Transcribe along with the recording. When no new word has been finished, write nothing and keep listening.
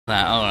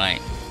Like,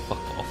 alright,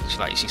 fuck off. She's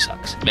like, she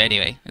sucks. But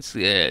anyway, it's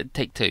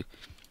take 2.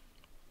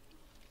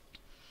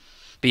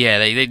 But yeah,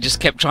 they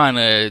just kept trying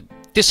to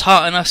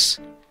dishearten us,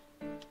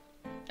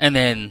 and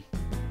then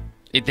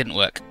it didn't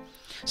work.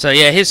 So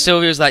yeah, here's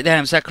Sylvia's like,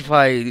 damn,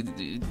 Sacrifice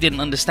didn't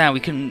understand. We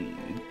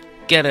couldn't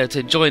get her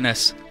to join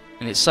us,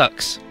 and it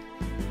sucks.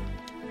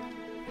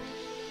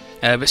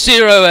 But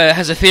Zero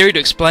has a theory to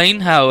explain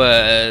how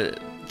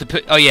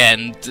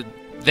and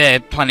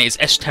their planet is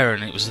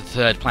S-Terran, and it was the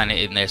 3rd planet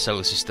in their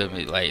solar system.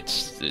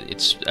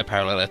 It's a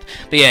parallel Earth.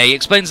 But yeah, he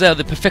explains how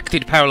the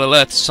perfected parallel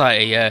Earth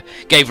society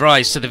gave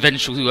rise to the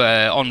vengeful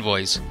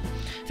envoys,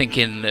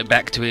 thinking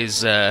back to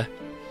his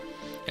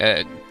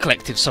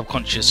collective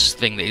subconscious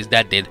thing that his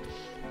dad did.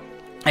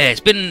 Yeah, it's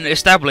been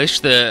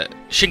established that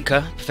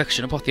Shinka,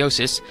 perfection,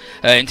 apotheosis,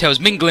 entails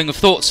mingling of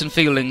thoughts and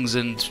feelings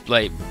and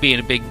like being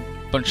a big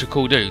bunch of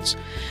cool dudes.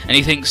 And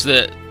he thinks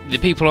that the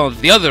people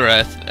of the other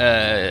Earth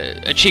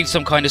achieved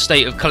some kind of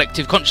state of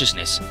collective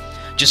consciousness,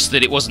 just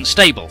that it wasn't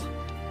stable.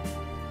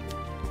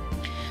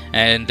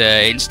 And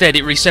instead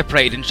it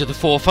re-separated into the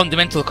 4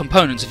 fundamental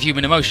components of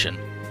human emotion,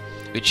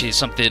 which is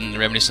something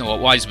reminiscent of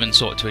what Wiseman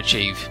sought to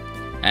achieve.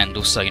 And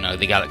also, you know,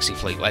 the Galaxy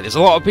Fleet. Like, there's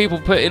a lot of people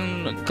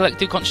putting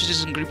collective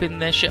consciousness and grouping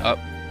their shit up.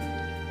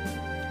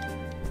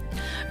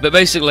 But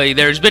basically,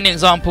 there's been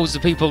examples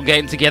of people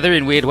getting together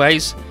in weird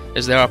ways,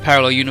 as there are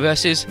parallel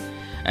universes.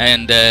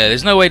 And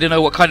there's no way to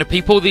know what kind of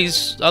people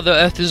these other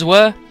Earthers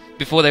were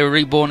before they were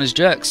reborn as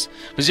jerks.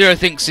 But Zero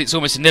thinks it's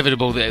almost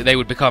inevitable that they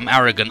would become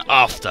arrogant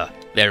after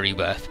their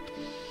rebirth.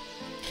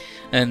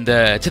 And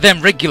to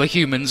them, regular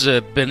humans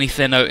are beneath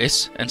their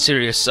notice, and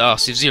Sirius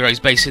asks if Zero's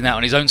basing that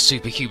on his own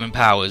superhuman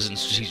powers and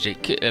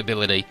strategic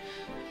ability.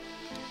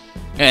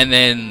 And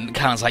then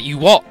Callan's like, you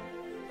what?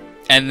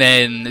 And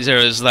then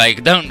Zero's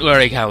like, don't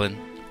worry, Callan,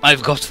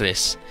 I've got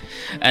this.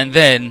 And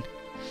then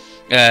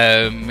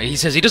he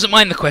says he doesn't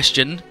mind the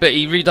question, but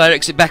he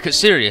redirects it back at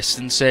Sirius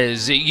and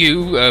says,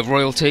 you,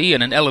 royalty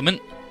and an element,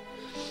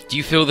 do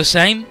you feel the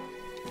same?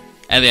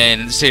 And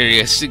then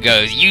Sirius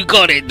goes, you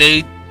got it,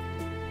 dude.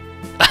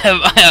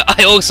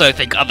 I also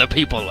think other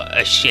people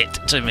are shit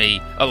to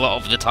me a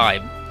lot of the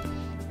time.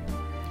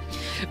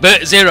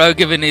 But Zero,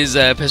 given his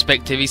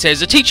perspective, he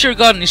says, a teacher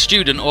regarding his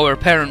student or a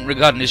parent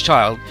regarding his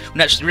child would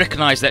naturally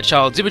recognise that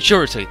child's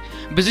immaturity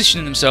and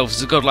position themselves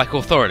as a godlike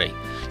authority.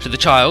 To the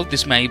child,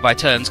 this may, by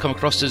turns, come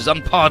across as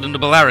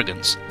unpardonable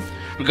arrogance.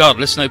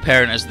 Regardless, no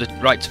parent has the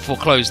right to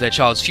foreclose their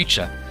child's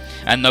future,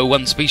 and no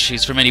one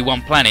species from any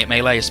one planet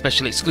may lay a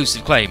special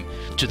exclusive claim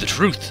to the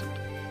truth.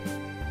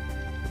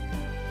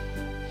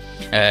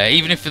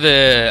 Even if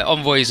the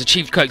envoys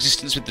achieved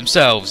coexistence with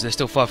themselves, they're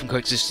still far from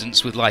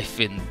coexistence with life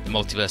in the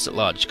multiverse at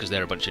large, because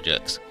they're a bunch of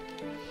jerks.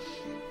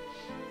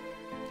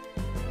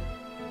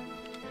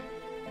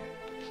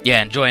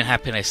 Yeah, and Joy and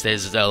Happiness,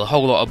 there's a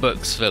whole lot of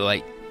books for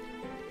like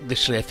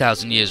literally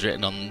 1,000 years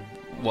written on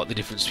what the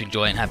difference between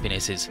joy and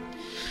happiness is.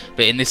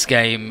 But in this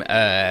game,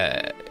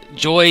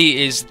 joy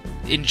is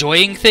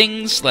enjoying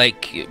things,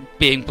 like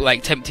being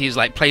like tempted is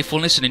like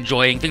playfulness and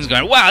enjoying things,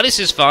 going, wow, this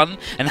is fun,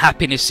 and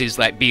happiness is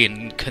like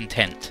being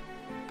content.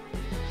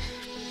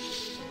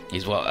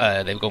 Is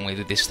what they've gone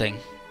with this thing.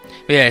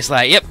 But yeah, it's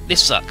like, yep,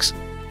 this sucks.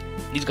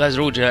 These guys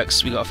are all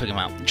jerks, we gotta figure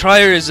them out.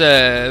 Trier has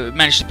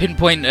managed to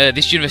pinpoint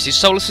this universe's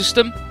solar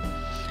system,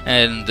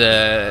 and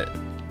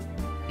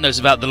knows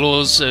about the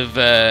laws of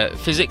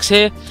physics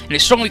here, and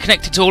it's strongly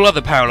connected to all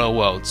other parallel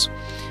worlds.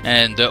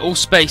 And all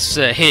space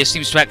here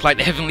seems to act like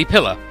the heavenly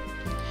pillar,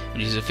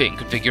 which is a fitting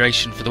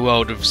configuration for the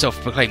world of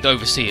self-proclaimed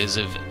overseers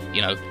of,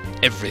 you know,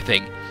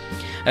 everything.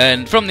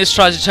 And from this,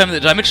 tries to determine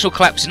that dimensional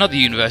collapse in other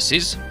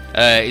universes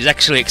is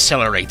actually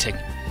accelerating.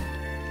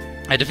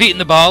 Defeating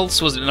the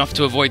Baals wasn't enough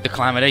to avoid the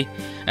calamity,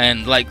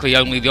 and likely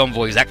only the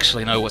envoys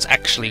actually know what's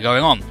actually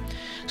going on.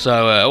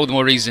 So all the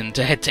more reason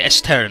to head to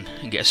S-Terran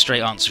and get a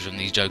straight answer from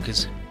these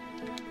jokers.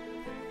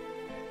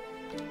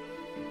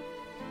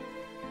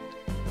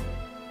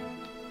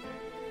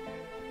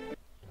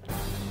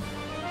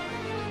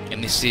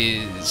 And this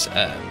is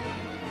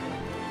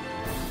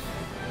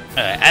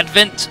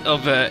Advent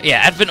of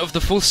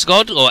the False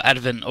God or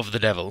Advent of the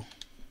Devil,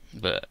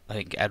 but I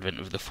think Advent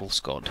of the False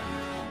God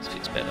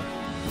fits better.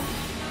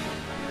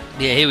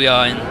 Yeah, here we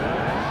are in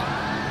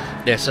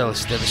their solar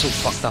system. It's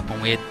all fucked up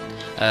and weird.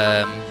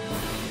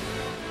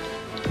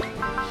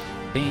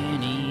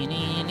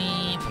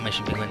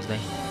 Information Big Wednesday,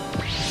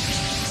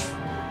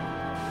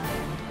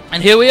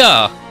 and here we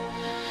are.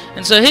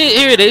 And so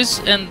here it is,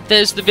 and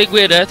there's the big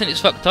weird Earth, and it's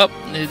fucked up.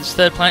 It's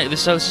the 3rd planet of the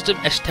solar system,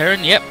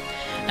 S-Terran, yep.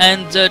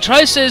 And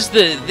Tri says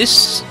that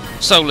this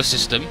solar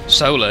system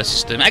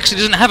actually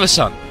doesn't have a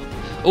sun.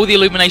 All the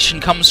illumination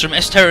comes from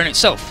S-Terran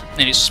itself,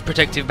 and its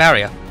protective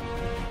barrier.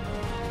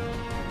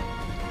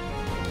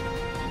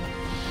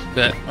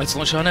 But let's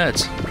launch our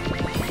nerds.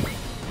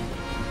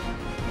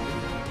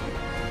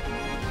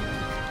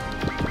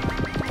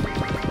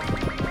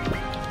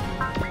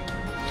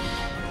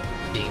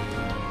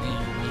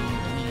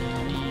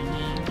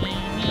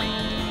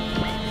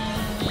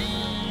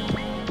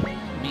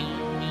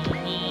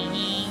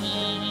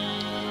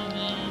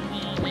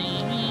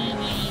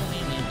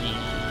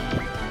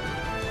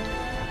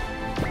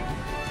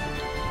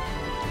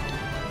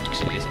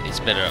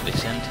 better up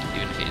this end,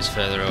 even if it is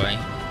further away.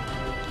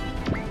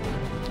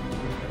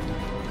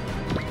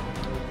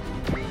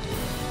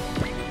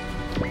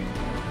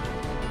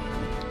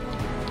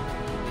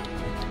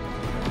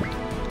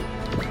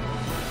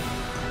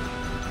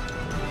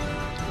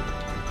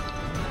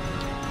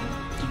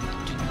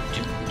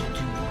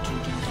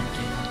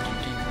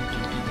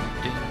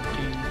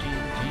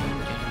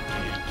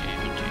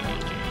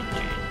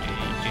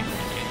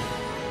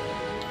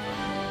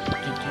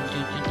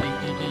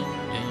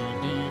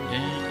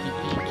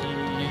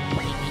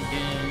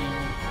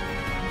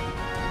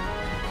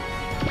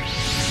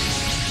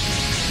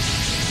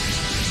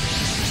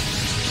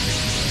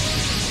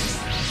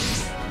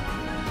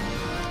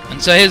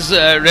 So here's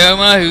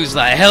Ryoma, who's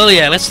like, hell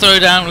yeah, let's throw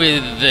down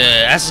with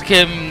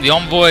Asukim, the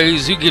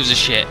envoys, who gives a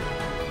shit?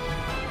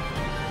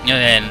 And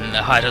then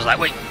Haido's like,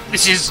 wait,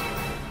 this is...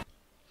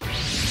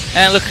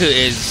 And look who it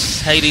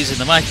is, Hades and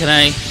the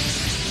Mycenae,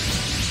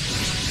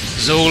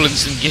 Zul and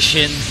some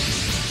Gishin,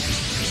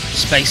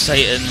 Space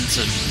Satan and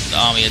some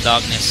Army of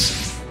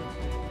Darkness.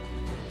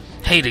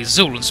 Hades,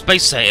 Zul and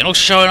Space Satan all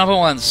showing up at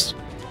once.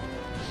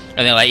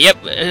 And they're like,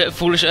 yep,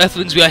 foolish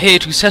Earthlings, we are here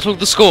to settle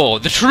the score,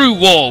 the true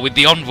war with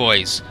the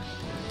envoys.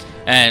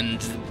 And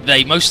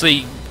they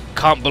mostly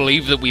can't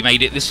believe that we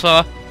made it this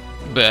far,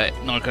 but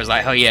Noriko's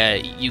like, oh yeah,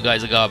 you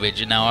guys are garbage,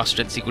 and now our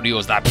strength's equal to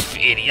yours. Like,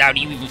 idiot, how do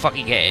you even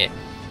fucking get it?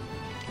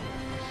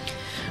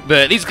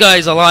 But these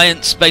guys'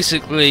 alliance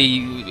basically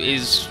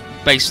is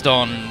based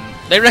on,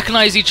 they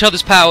recognise each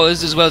other's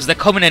powers as well as their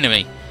common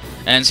enemy.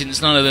 And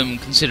since none of them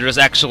consider us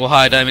actual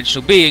higher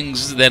dimensional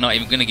beings, they're not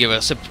even going to give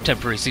us a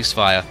temporary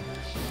ceasefire.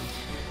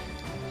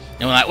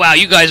 And we're like, wow,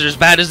 you guys are as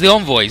bad as the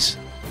envoys.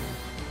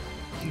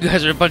 You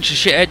guys are a bunch of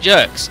shithead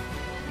jerks.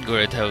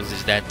 Goro tells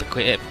his dad to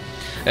quit it.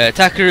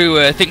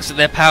 Takeru thinks that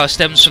their power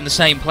stems from the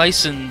same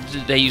place and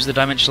they use the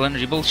dimensional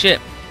energy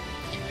bullshit.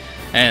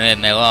 And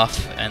then they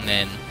laugh, and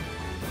then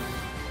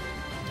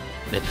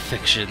their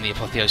perfection, the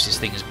apotheosis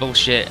thing is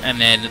bullshit. And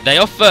then they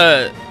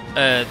offer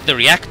the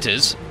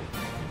reactors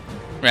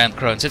around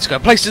Crow and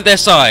Setsuko place to their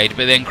side,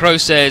 but then Crow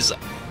says,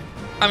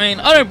 I mean,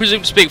 I don't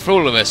presume to speak for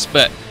all of us,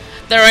 but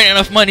there ain't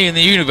enough money in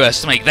the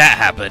universe to make that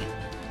happen.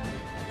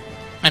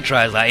 And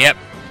Tri's like, yep.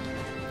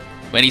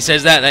 When he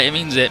says that he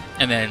means it.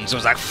 And then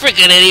someone's like,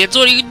 frickin' idiots,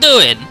 what are you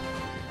doing?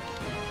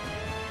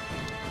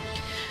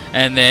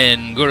 And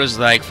then Goro's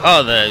like,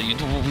 Father,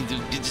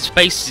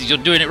 space, you're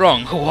doing it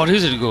wrong. Oh, what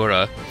is it,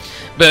 Goro?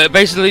 But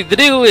basically, the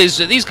deal is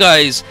that these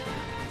guys,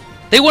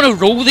 they want to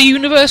rule the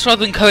universe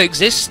rather than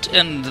coexist,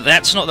 and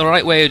that's not the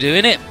right way of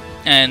doing it.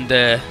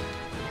 And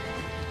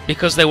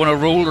because they want to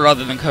rule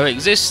rather than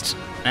coexist,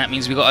 that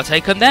means we've got to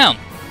take them down.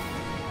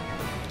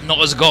 Not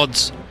as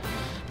gods,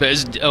 but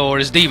as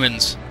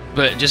demons,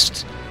 but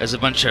just as a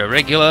bunch of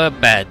regular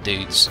bad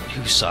dudes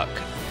who suck.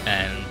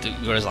 And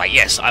Goro's like,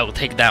 yes, I will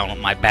take down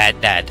my bad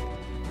dad.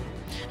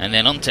 And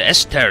then on to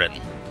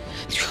Esterin.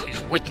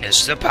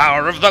 Witness the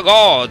power of the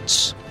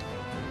gods.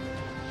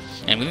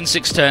 And within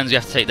 6 turns, you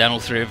have to take down all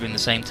 3 of them in the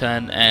same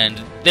turn, and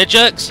they're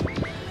jerks.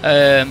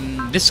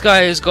 This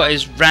guy has got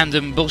his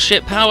random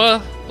bullshit power,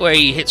 where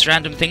he hits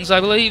random things, I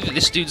believe.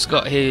 This dude's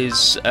got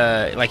his,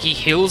 like, he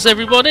heals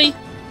everybody.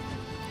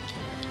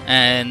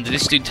 And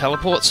this dude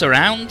teleports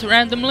around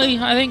randomly,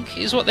 I think,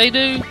 is what they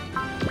do.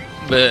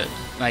 But,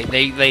 like,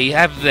 they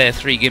have their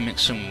 3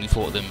 gimmicks from when we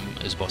fought them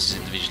as bosses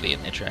individually,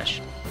 and they're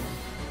trash.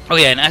 Oh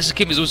yeah, and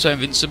Asukim is also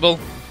invincible.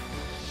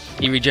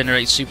 He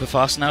regenerates super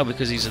fast now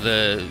because he's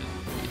the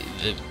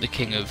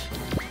king of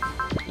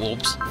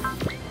orbs.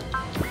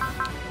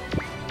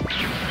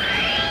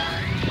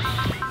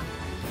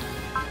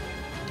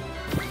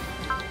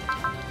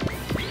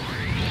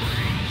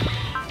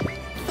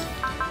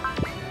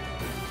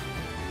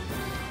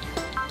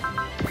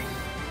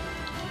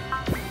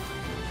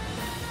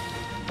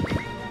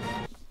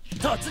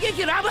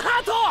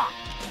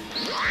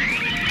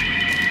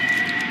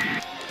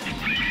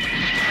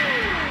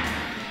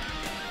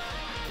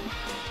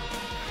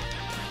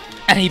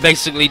 And he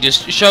basically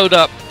just showed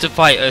up to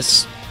fight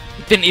us,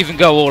 didn't even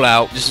go all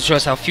out, just to show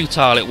us how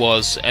futile it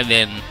was, and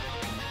then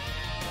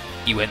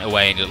he went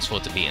away and he looks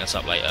forward to beating us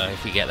up later,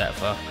 if we get that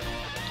far.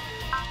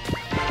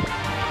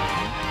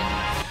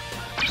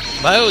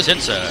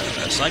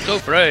 Biosensor, Psycho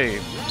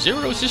Frame,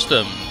 Zero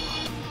System,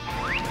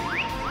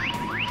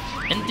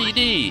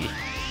 NDD,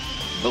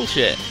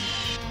 bullshit.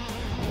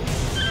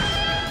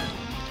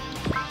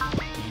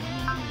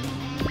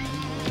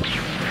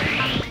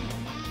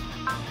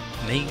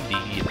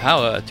 Maybe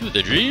power to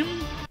the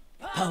dream?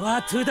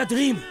 Power to the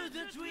dream!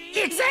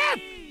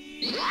 Except!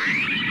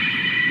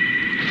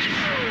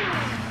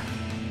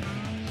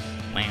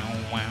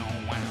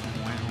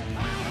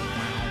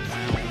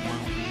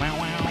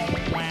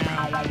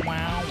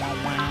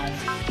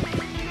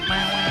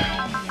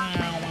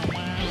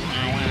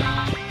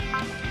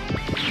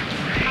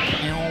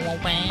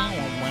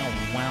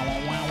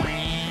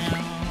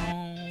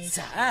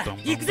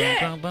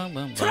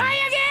 Try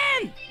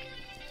again!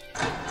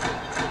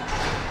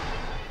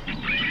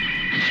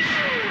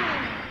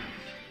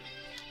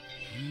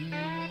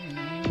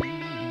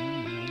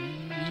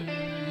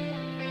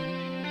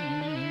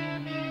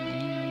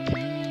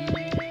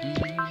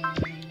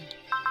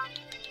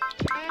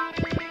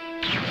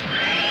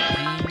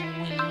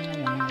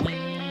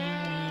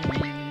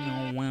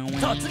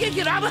 突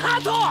撃ラブハ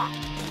ート。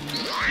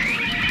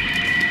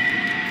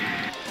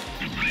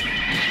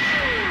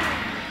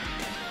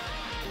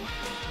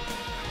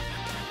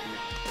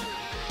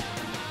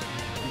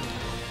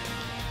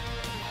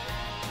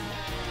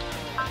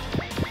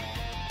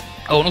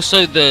Oh, and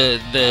also the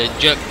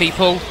jerk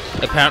people,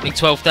 apparently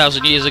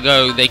 12,000 years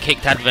ago they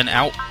kicked Advent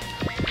out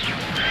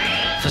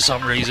for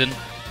some reason.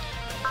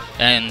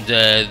 And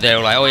they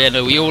were like, oh yeah,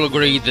 no, we all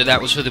agreed that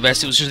that was for the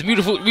best. It was just the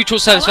mutual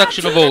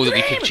satisfaction of all that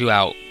we kicked you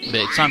out. But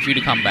it's time for you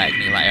to come back.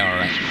 And you're like,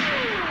 alright.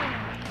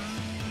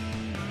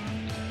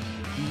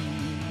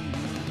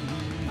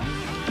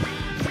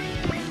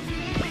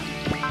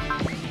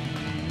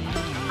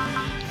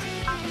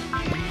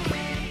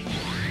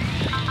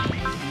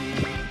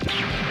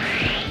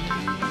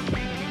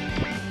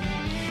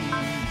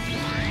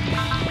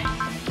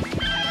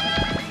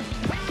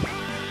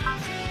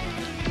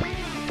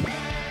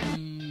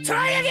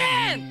 Try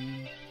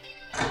again!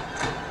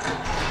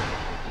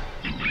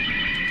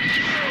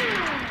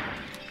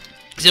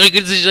 So he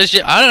could do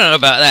shit. I don't know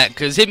about that,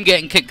 because him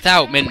getting kicked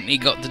out meant he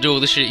got to do all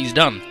the shit he's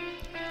done.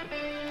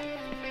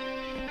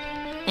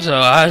 So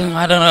I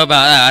don't know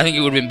about that. I think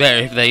it would have been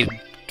better if they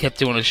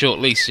kept him on a short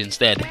leash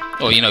instead.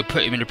 Or, you know,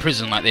 put him in a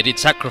prison like they did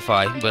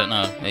Sacrifice. But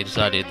no, they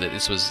decided that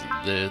this was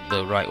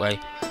the right way.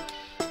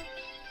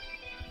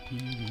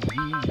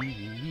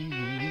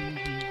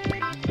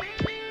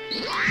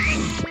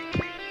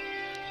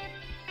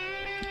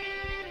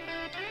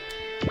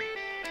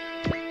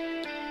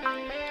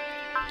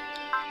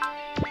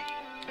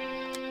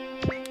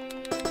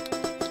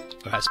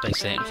 Alright, Space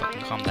Satan,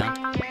 fucking calm down.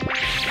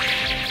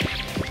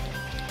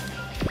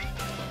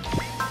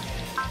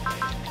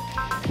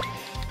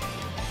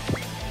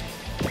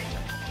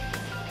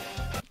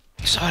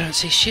 So I don't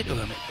say shit to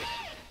him.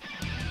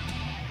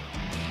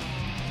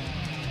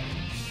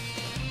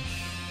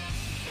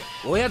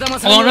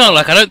 Oh no,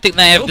 like I don't think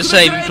they have the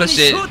same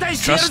implicit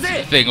trust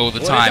thing all the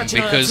time,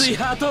 because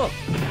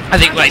I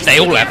think like they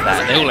all have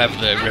that, they all have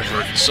the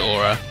reverence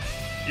aura.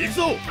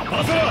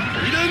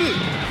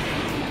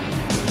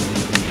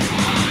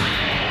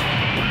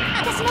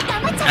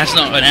 That's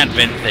not an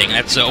Advent thing,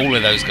 that's all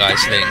of those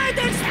guys' thing.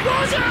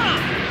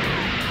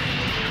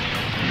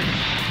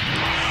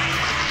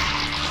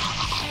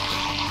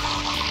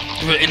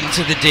 Written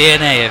into the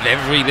DNA of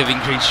every living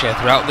creature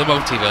throughout the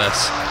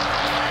multiverse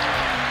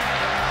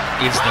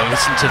is to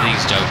listen to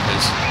these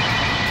jokers.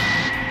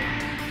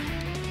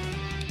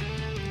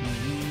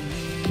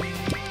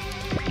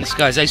 This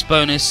guy's ace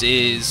bonus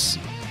is...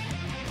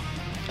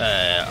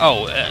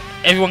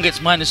 everyone gets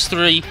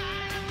 -3.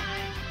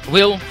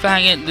 Will,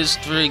 fang it, there's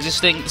 3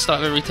 existing at the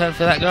start of every turn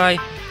for that guy.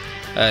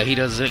 He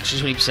does an extra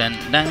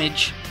 20%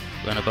 damage,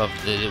 run above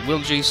the will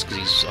juice because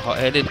he's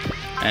hot-headed.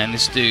 And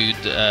this dude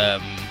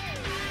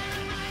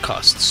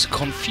casts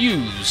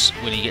Confuse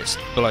when he gets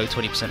below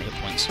 20% hit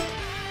points.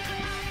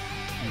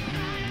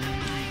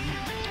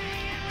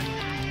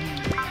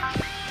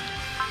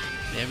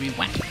 Very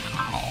wow.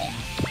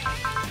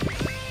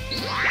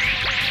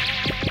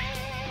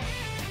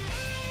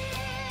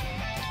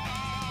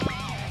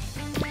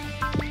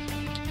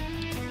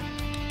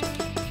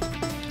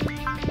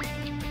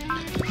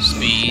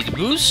 Speed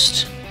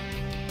boost.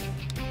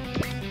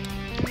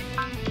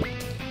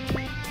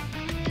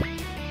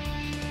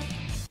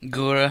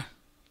 Gura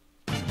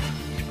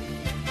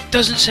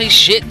doesn't say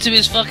shit to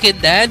his fucking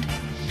dad.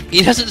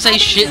 He doesn't say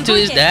shit to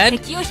his dad.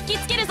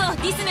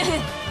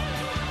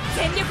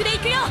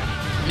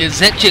 It's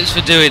Z chips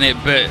for doing it,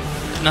 but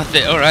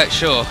nothing. Alright,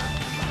 sure.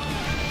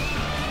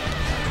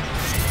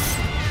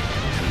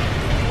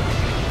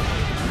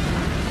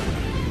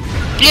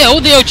 Yeah,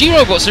 all the OG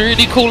robots are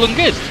really cool and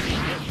good.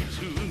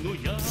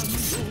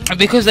 And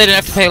because they don't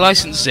have to pay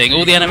licensing,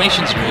 all the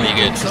animations are really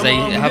good, because they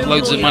have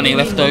loads of money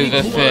left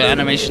over for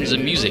animations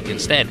and music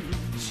instead.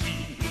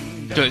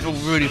 So it's all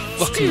really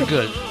fucking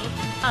good.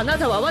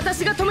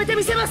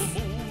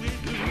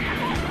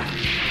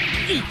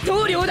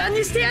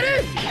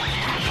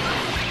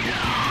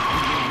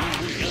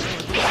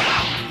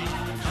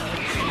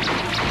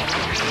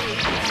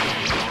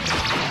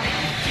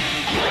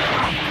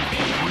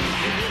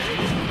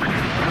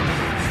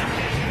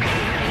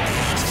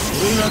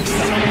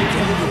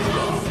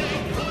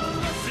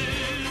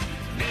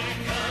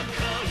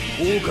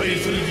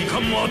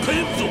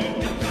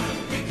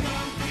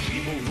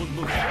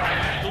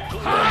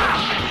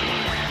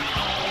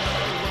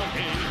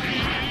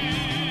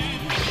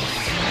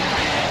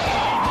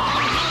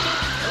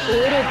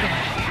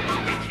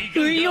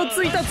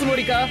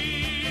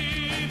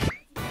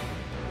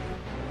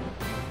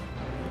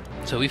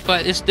 So we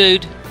fight this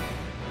dude.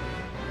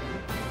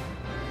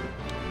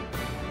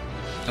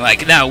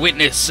 Like, now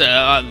witness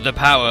the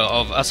power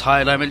of us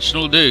higher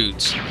dimensional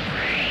dudes.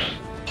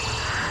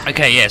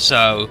 Okay, yeah,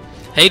 so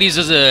Hades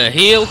is a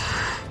heal.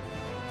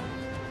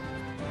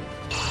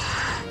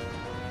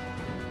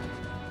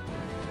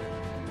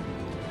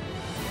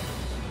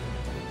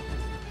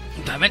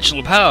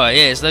 Dimensional power,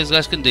 yes, those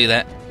guys can do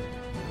that.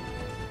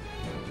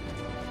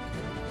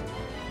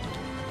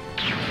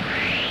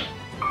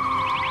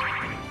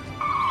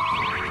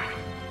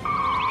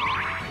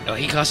 Oh,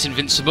 he casts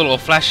Invincible or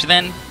Flash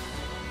then.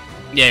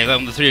 Yeah,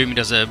 on the three of them he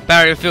does a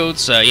barrier field,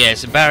 so yeah,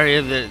 it's a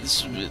barrier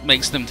that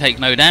makes them take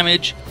no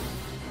damage.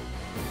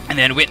 And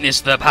then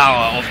witness the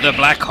power of the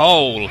black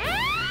hole.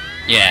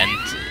 Yeah,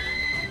 and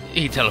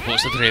he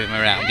teleports the three of them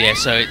around. Yeah,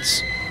 so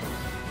it's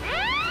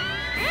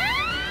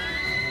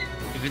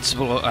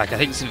invincible. Like, I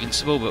think it's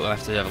invincible, but we'll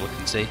have to have a look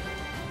and see.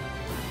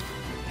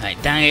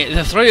 Like, dang it,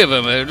 the three of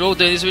them are all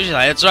doing this visual.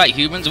 That's right,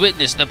 humans,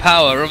 witness the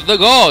power of the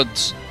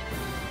gods.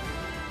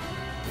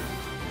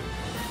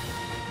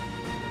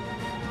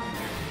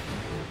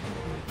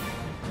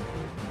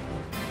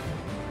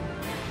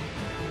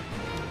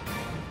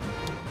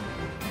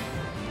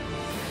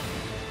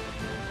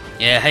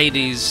 Yeah,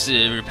 Hades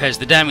repairs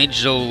the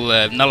damage,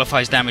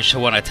 nullifies damage to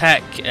one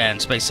attack,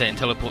 and Space Satan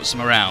teleports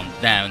them around.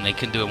 Now, and they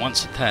can do it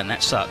once a turn.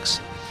 That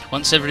sucks.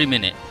 Once every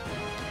minute.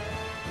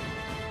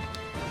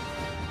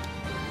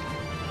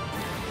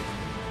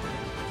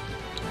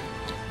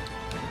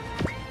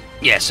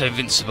 Yeah, so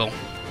invincible.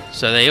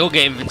 So they all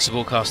get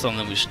invincible cast on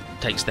them, which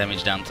takes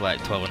damage down to like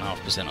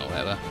 12.5% or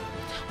whatever.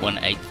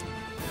 1/8.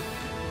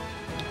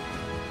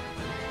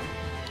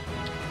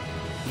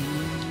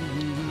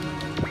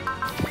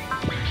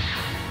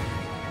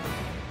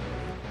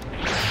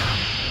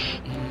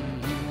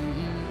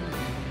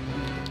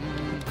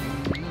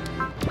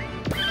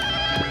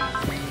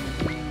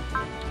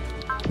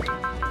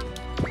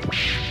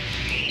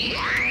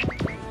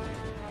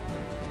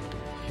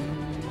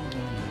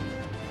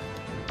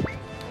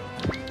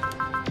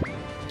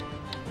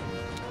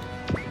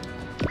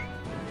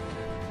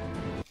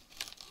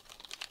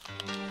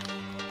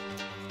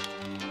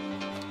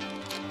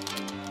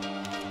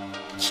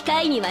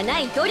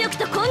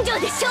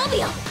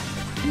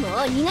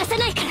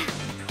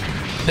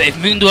 But if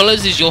Moon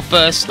Dwellers is your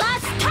first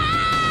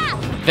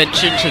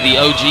venture into the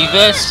OG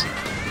verse,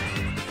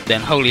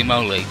 then holy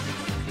moly,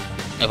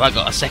 have I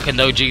got a second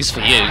OGs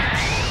for you.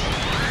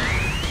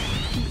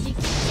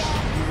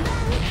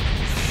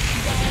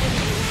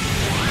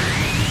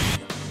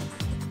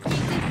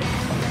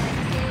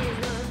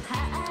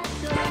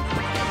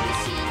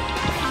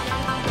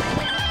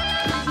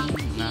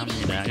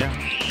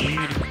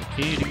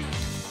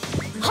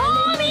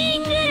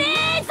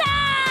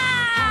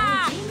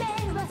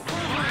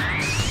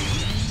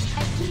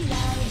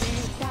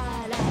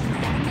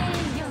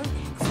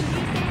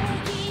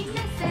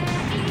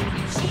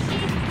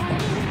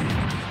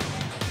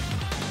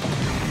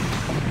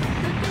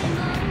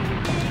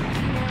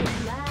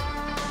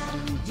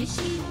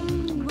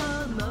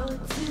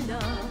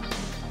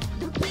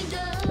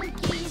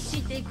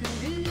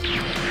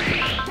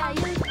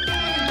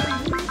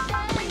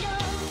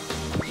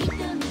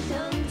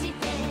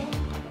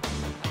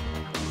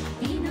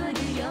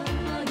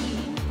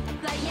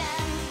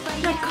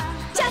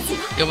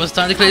 It was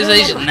time to clear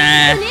the stage?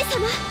 Nah.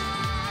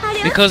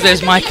 Because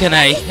there's Mike and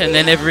A, and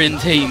they're never in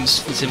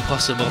teams. It's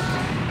impossible.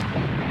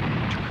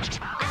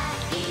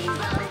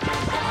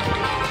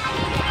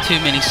 Too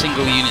many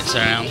single units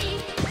around.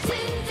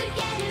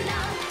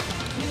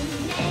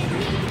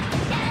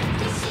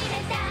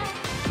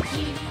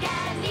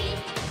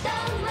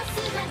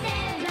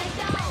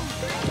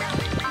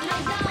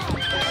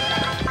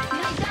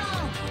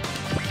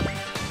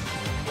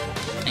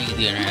 How you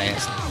doing,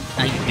 Reyes?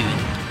 How you doing?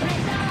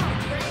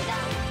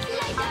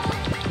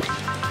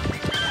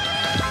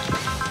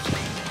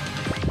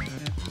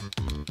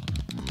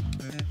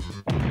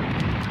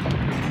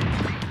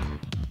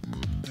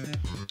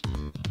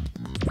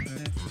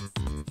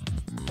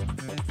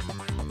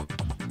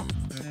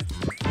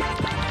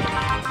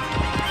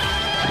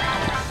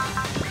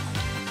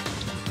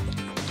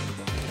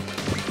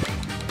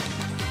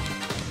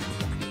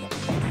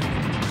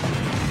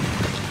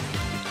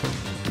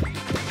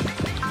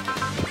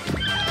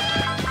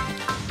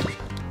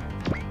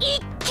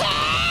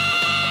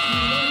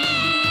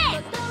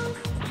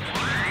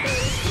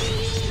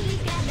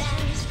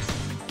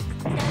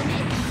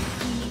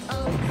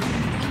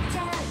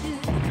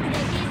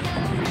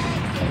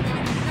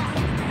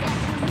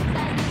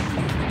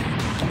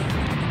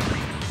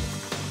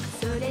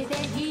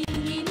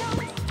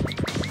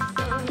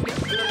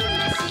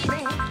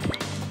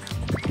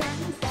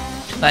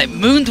 Like,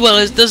 Moon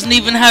Dwellers doesn't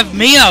even have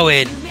Mio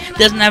in.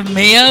 Doesn't have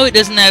Mio, it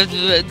doesn't have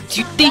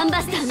Duty.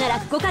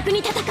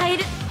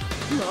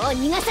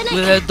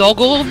 With her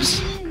dog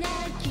orbs.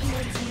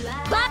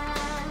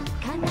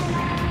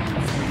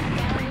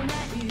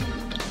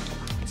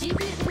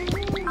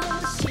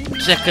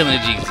 Second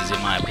of Jinx is,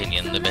 in my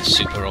opinion, the best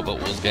Super Robot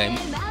Wars game.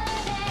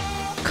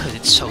 Because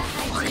it's so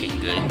fucking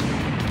good.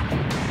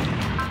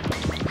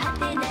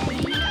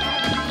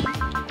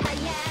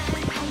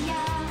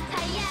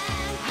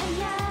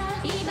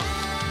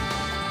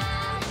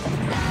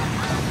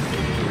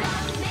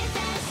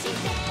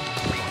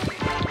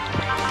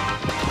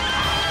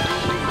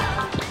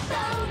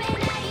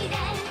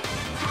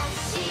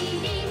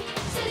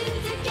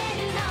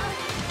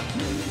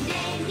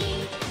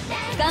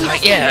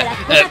 Yeah,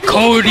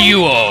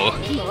 Koryu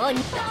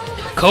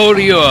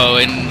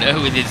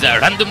and with his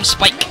random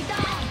spike.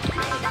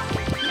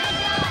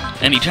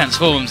 And he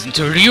transforms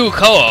into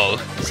Ryuko.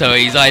 So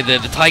he's either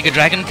the Tiger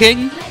Dragon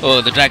King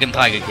or the Dragon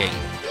Tiger King.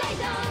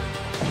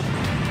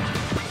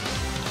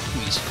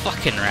 He's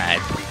fucking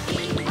rad.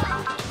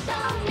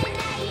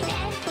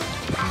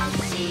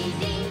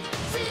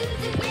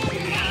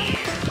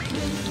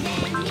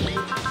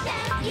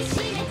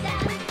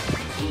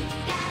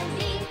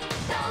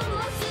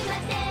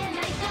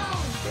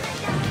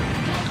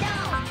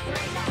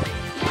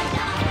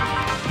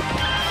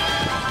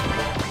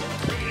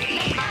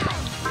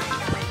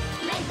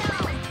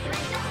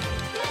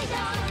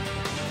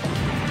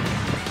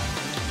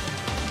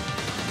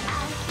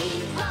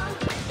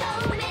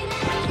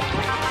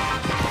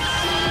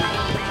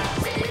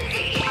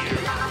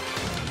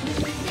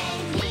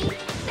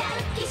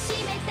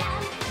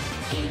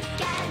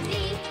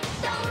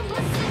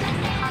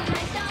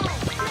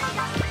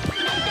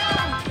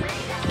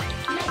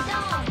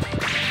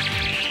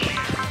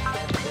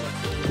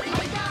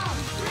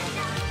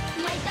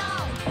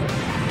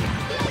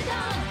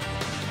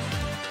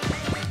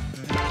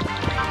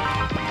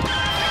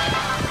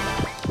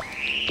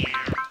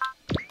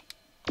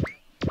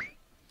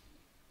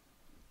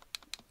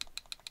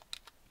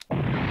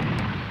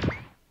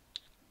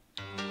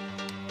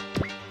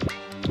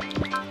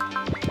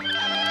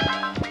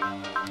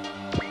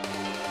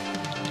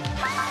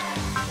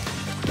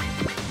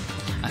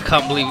 I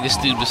can't believe this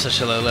dude was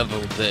such a low level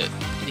that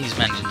he's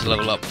managing to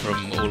level up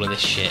from all of this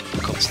shit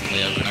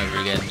constantly over and over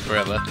again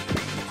forever.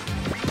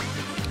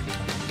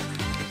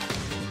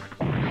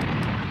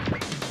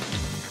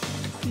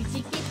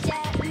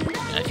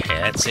 Okay,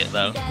 that's it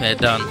though. They're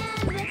done.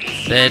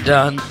 They're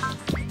done.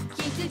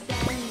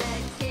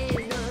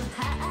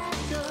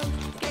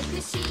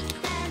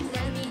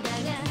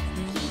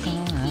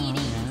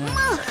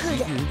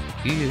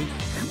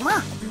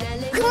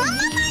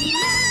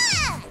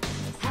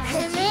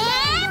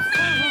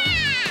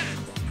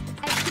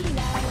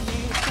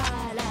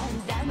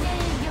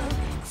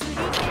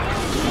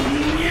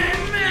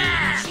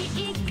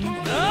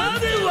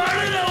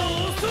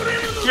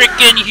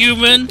 Frickin'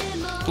 human!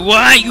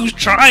 Why are you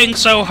trying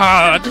so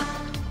hard?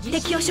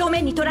 敵を正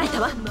面に捉え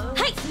たわ。は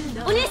い、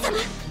お姉様。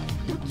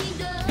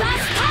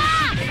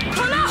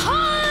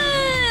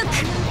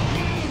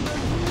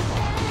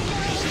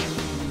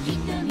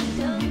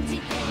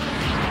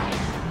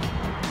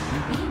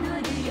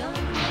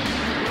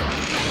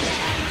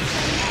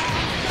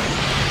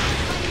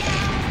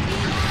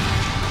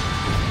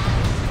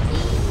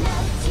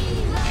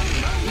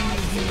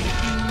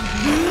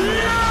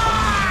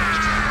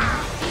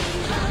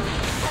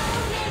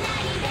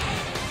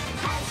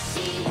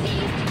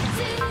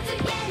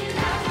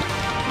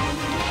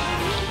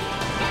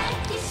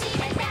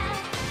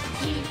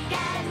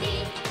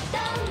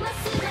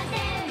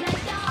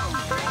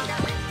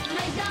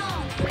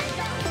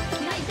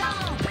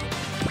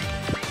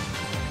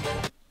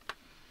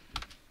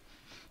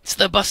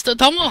バスター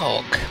トマホ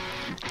ーク。It's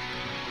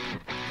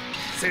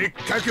the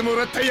Buster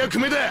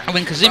Tomahawk.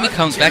 When Kazumi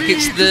comes back,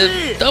 it's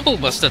the double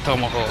Buster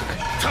Tomahawk.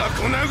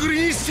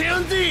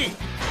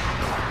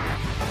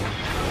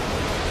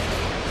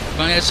 If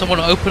only had someone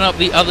open up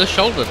the other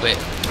shoulder bit.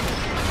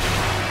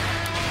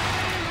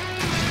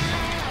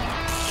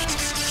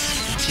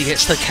 He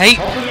gets the cape,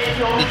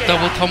 the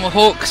double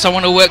tomahawk,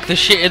 someone to work the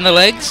shit in the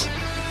legs.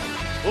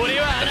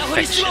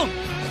 Perfection.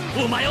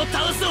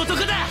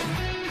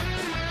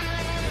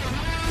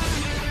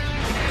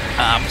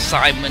 I'm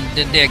Simon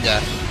the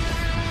Digger.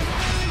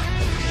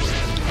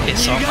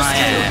 Piss on my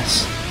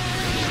ass.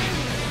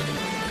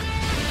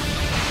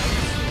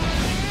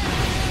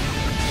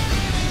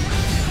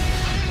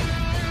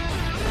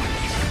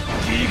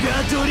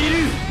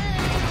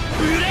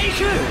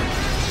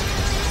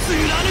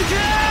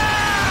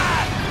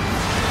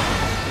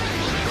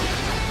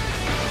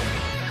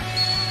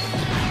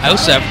 I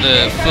also have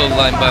the full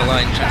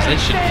line-by-line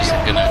translation for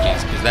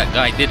Psychonauts because that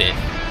guy did it. It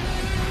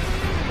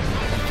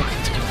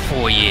fucking took him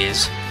 4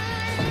 years.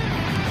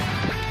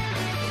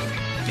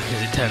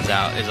 Because it turns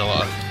out there's a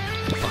lot of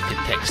fucking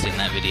text in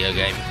that video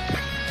game.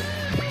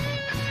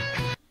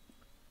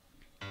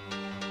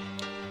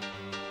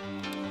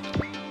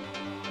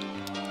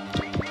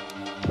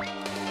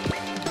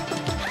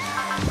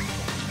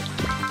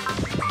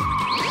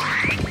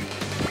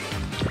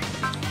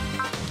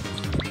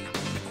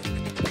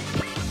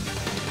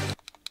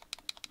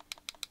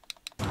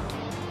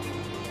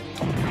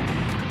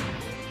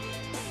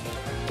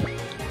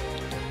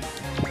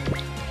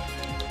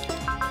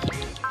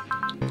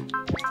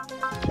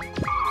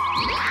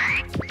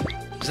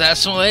 Is that a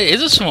small lady? It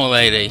is a small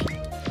lady.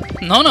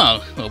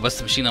 Nono. Well, that's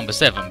the machine number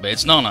 7, but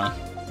it's Nono.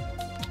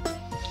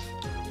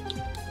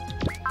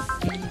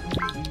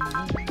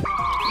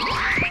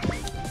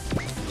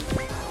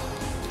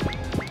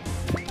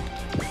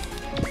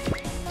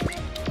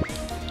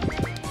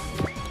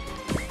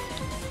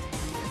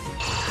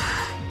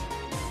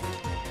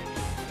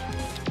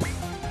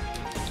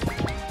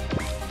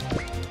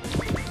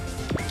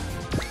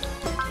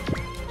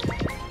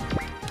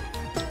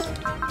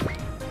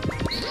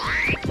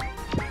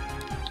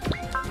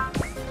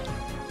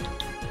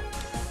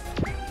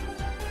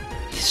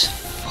 He's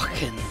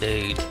Fucking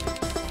dude.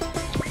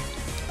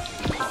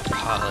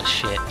 Pile of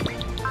shit.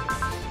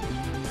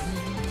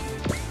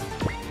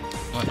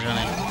 What,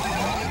 Johnny?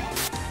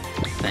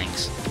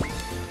 Thanks.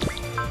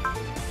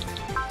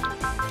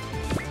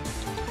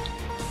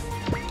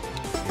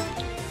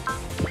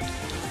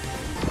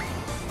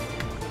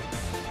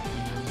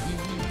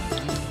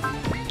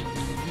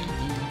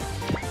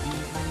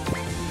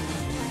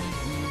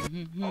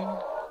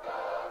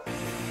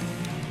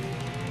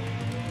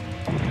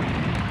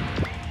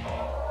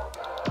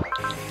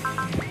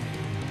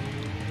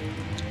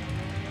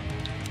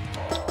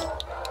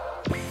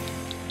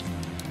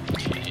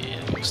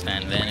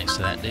 Stand there next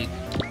to that dude.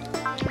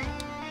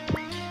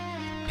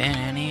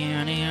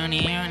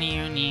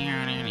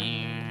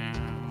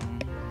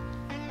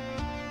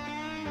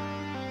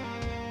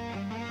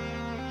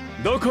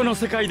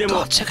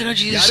 God,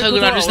 Seikonoji's is so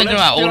good. I'm just thinking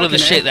about all of the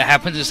shit that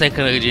happens in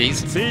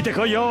Seikonoji's.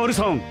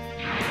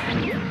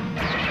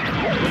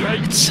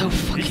 It's so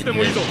fucking good.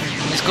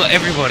 It's got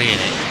everybody in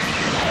it.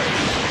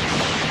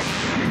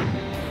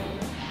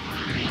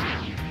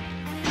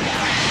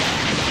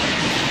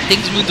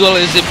 Things Moon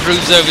Dwellers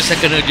improves over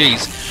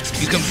Seikonoji's.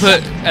 You can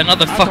put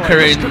another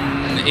fucker in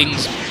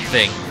Ing's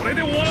thing.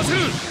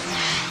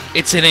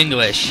 It's in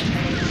English.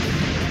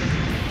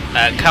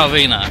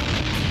 Calvina.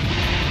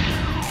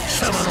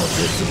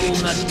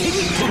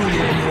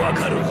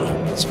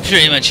 That's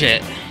pretty much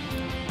it.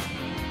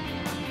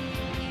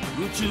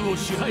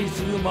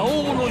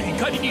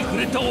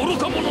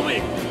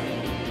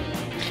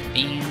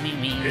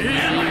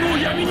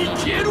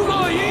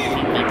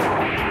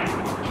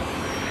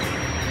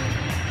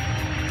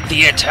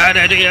 The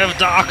eternity of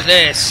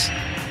darkness.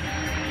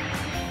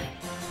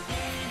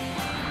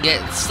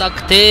 Get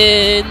sucked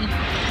in.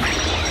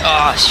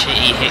 Oh shit,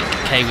 he hit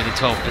K with a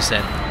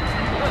 12%.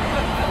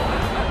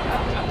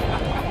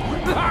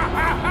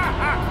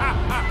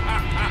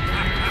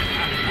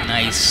 Now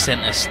he's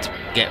sent us to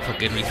get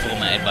fucking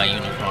reformatted by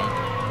Unicron.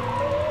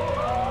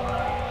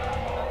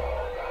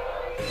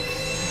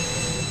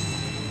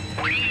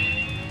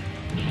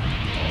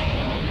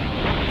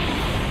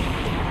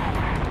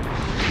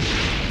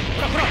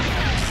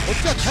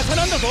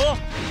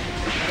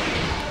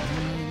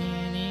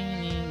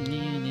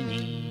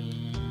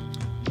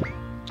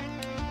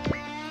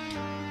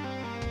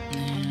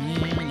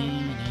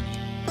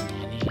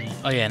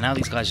 Oh yeah, now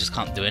these guys just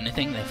can't do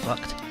anything, they're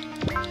fucked.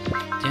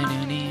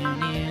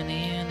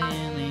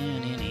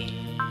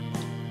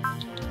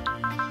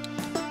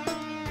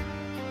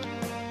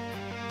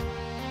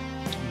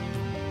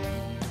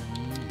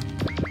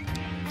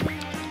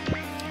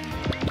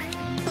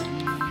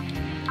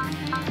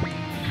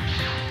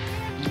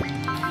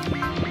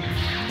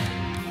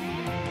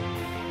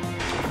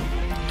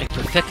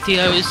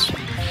 Perfectio is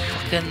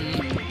fucking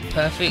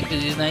perfect,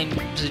 as his name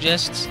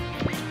suggests.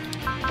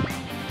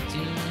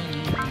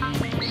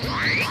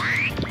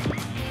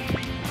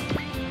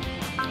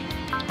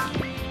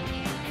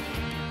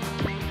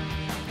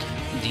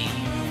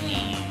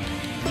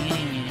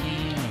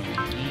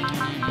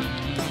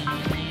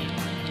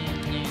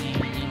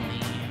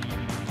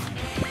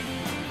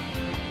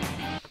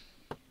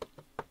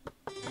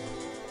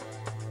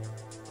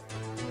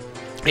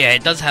 Yeah,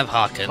 it does have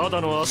Harken.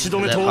 Harken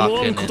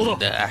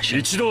and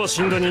Ashen.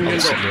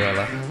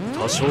 Cinderella.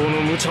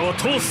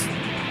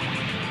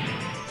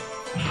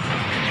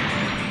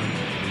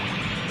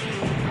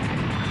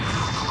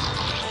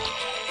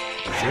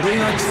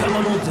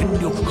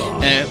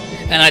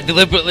 And I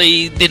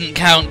deliberately didn't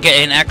count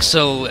getting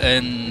Axel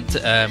and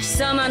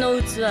Alfimi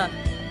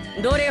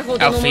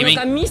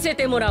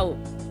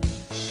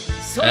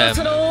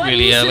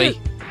really early,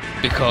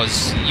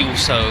 because you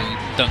also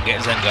don't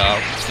get Zengar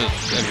for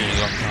a really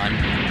long time,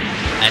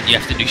 and you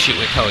have to do shit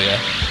with Koya.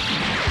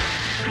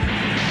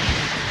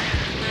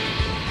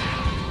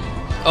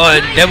 Oh,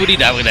 and Debudi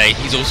Davide,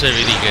 he's also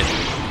really good,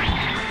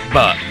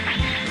 but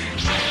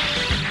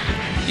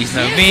he's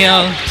no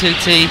Mio,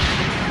 Tuti,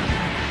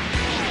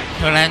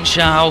 Roland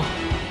Shao.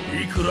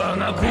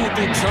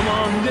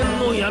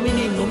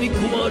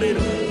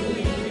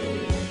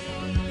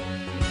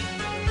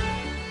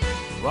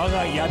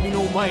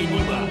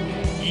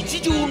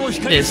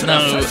 There's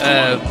no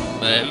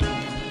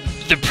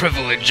the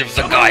privilege of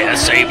the Gaia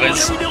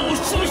Sabers.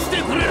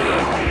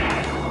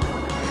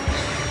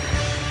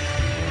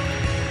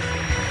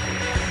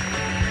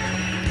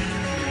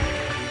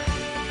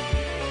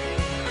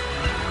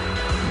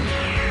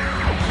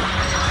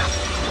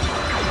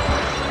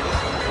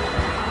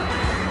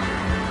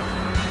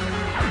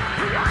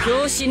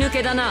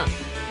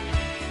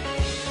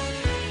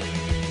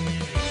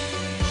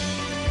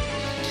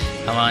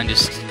 Come on,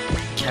 just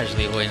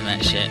casually avoiding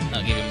that shit,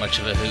 not giving much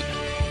of a hoot.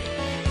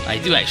 I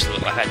do actually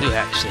look like I do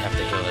actually have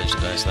to heal those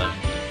guys though.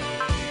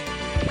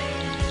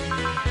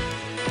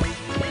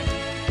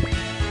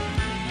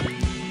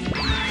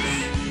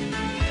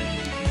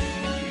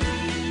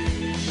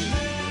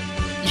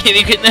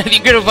 You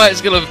could have fight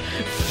skill of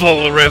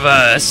full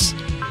reverse.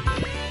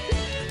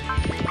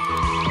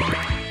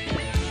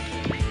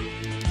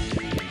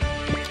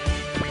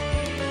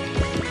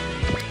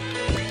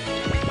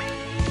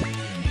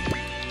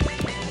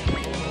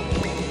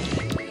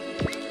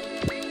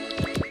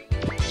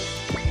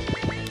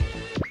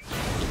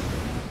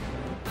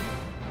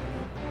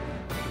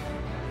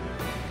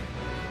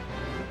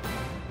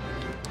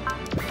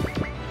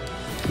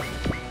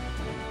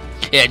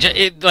 Yeah,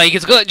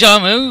 it's got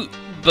Jamu,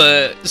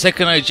 but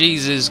second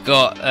OG's has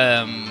got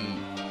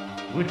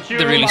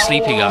the really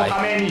sleepy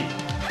guy.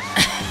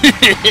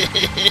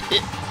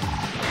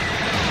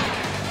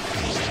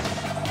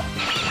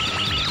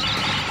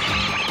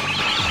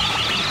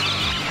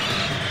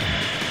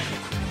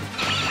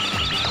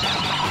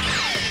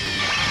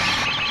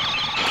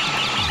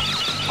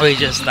 We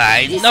just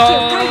died. No,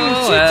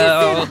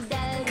 well,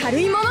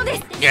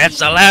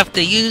 guess I'll have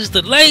to use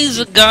the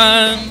laser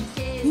gun.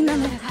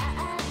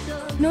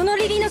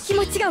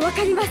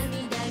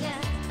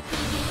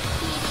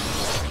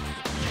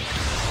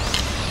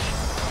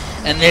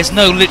 And there's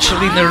no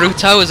literally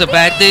Naruto as a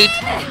bad dude.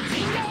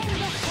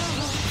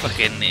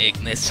 Fucking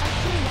Ignis.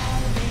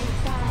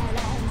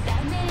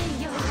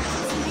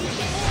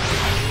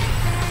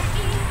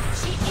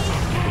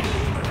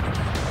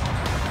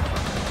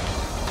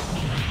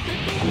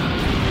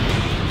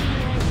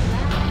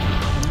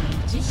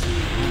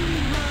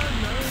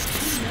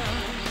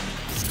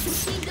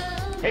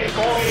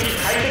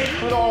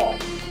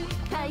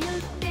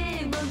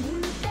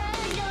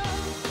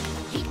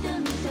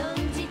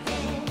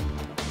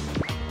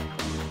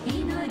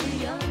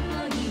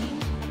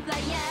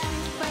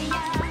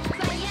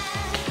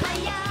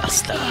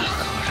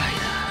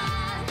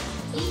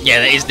 Yeah,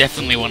 that is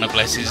definitely one of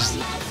Bless's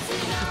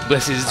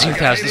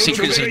 2000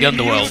 Secrets of the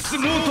Underworld.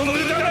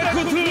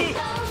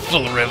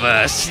 Full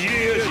reverse.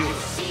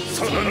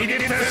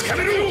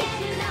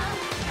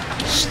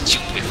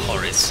 Stupid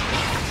Horace.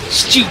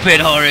 Stupid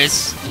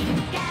Horace.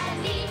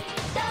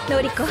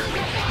 ノリコ、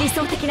理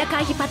想的な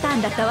回避パター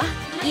ンだったわ。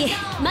いえ、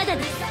まだ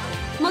です。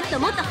もっと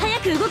もっと早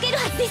く動ける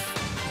はずです。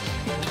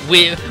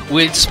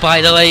With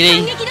Spider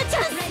Lady. 反撃のチ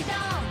ャンス。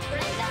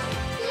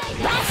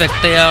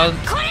 Perfecteo.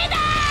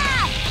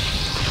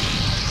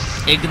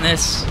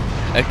 Ignis.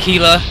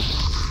 Aquila.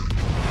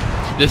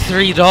 The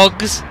Three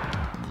Dogs.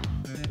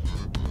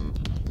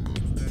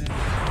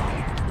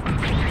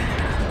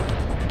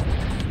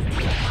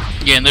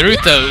 Yeah,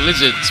 Naruto,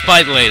 Lizard,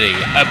 Spider Lady,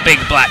 a big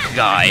black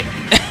guy.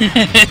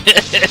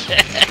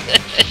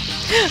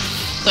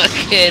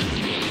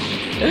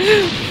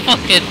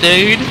 Fucking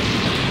dude.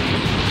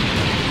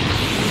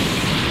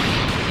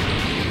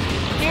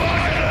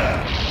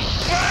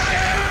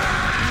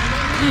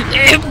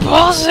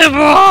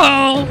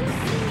 Impossible!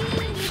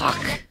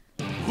 Fuck.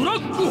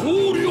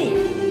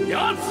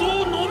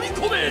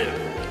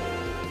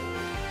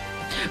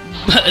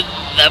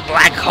 The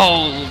black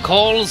hole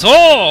calls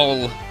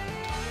all!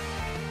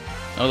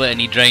 Oh, then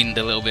he drained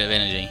a little bit of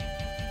energy.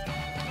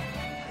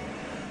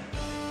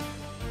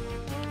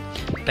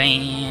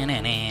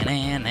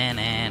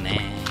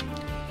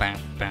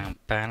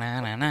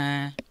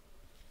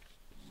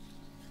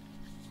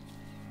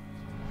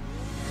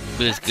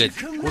 But it's good.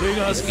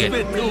 It's good.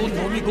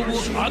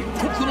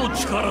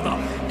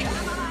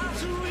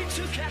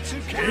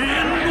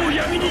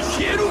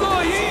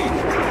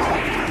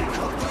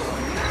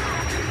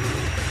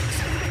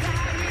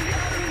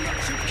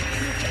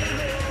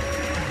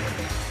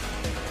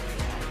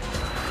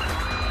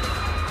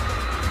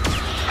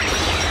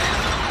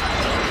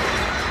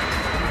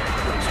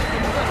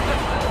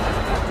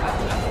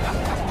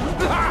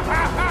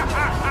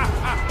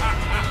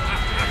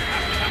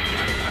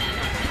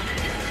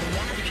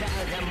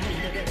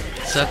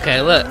 It's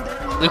okay, look.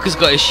 Luca's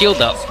got his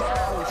shield up.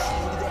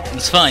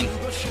 It's fine.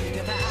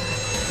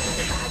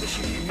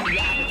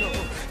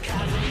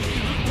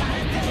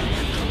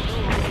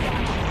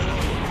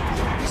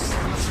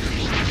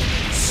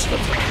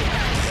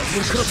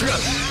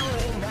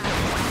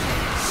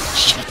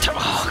 Shit.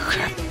 Oh,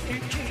 crap.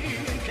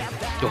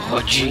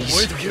 Oh,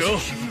 jeez.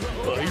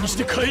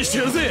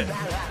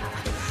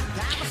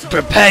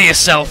 Prepare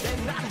yourself.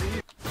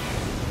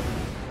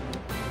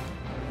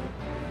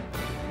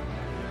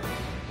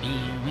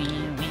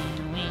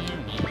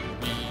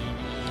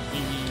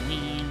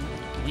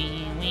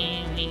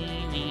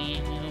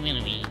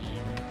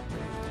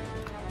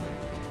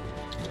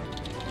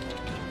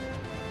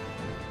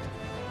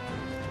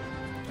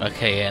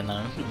 Okay, yeah,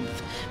 no.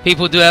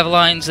 People do have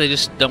lines, they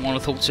just don't want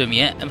to talk to him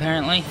yet,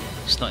 apparently.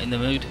 Just not in the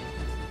mood.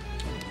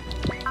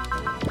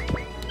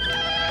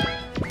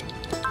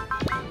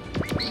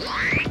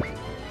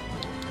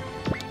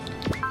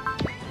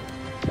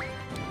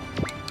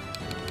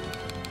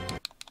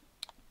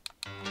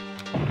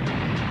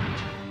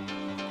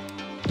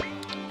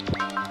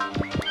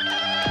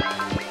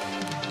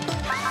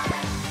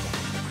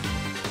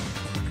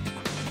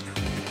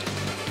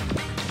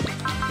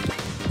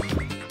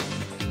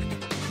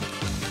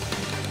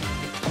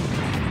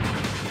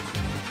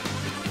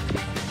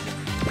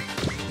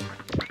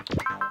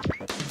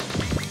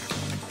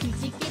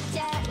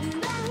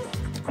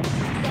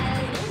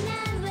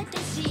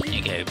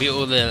 Okay, beat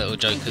all their little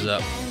jokers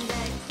up.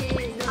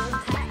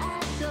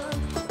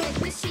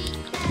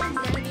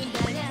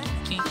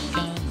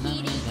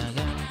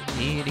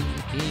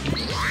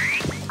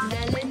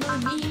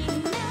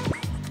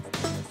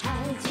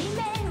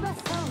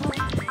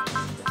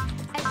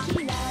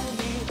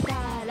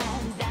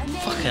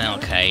 Fucking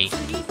okay.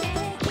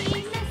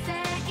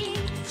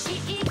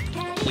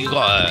 You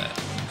gotta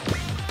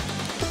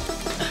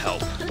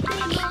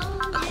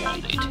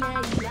on, dude.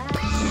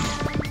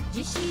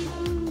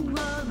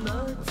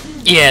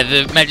 Yeah,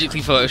 the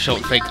magically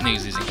photoshopped fake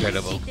news is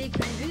incredible.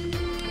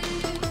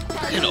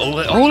 And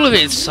all of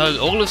it is so.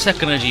 All of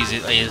Sekonoji's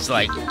is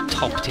like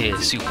top tier.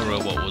 Super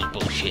Robot was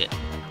bullshit.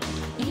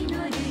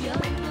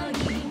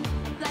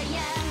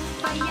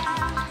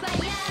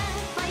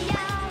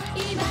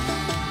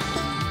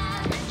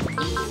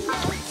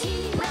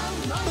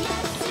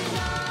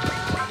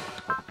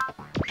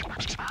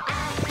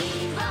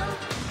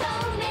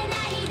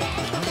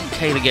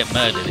 Okay to get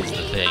murdered is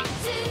the thing.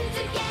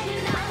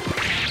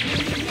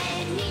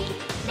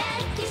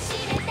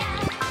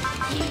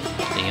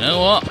 And you know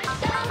what?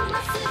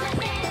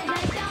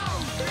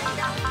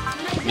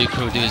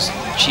 Luca will do his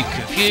cheap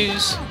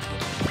confuse.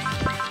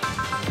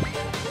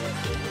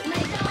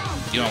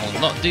 Yuan will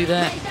not do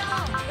that.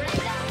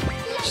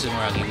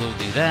 Sumeragi will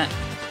do that.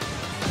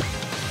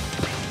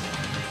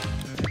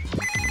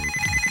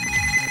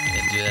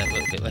 And do that a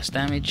little bit less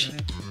damage.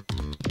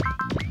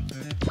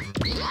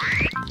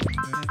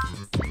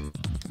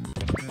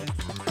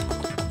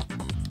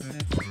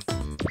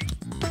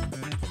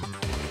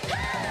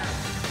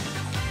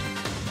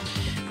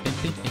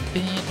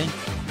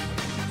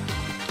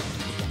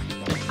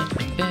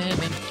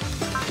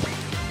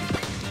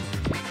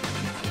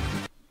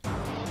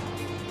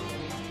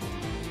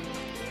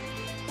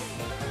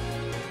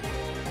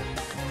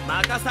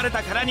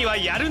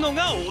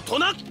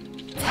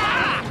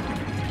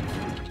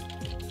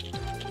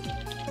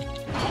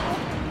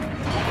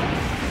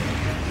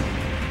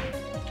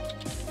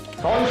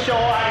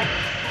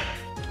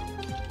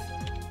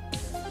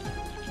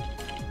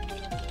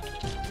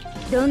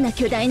どんな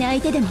巨大な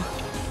相手でも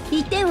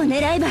1点を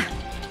狙えば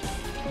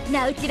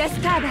ナウティラス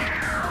カーバ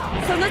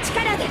ーその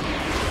力で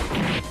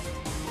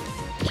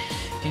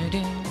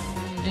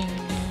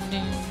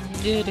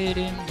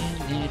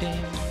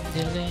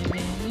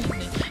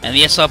And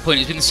the SR point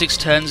is within 6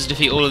 turns to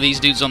defeat all of these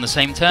dudes on the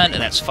same turn,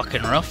 and that's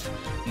fucking rough,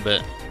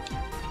 but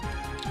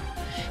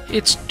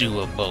it's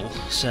doable,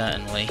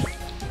 certainly.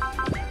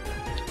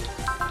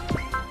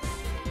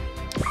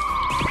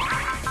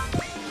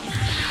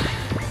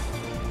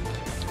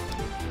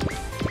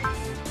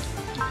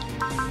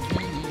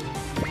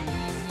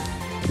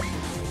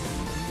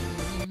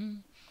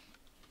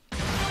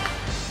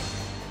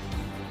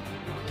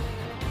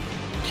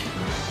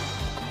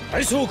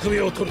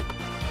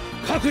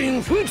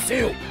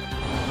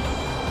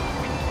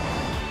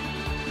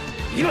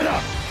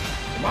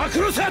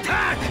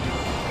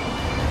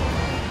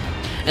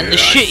 And the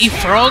shitty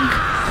frog.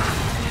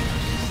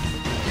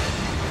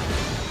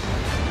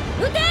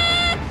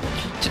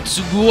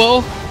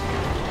 Tetsuguo,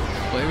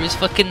 whatever his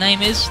fucking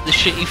name is, the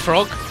shitty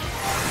frog,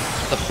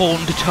 the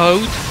horned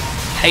toad.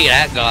 Hate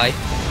that guy.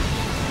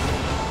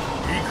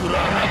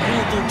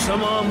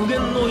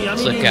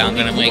 It's okay, I'm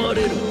gonna make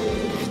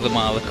the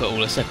Malika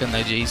all a second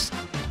though, jeez.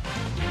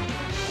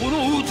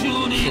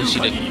 Force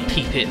you to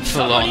peep it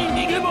full on.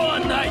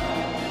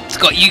 It's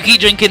got Yuki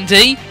drinking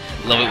tea.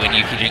 Love it when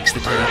Yuki drinks the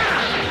tea.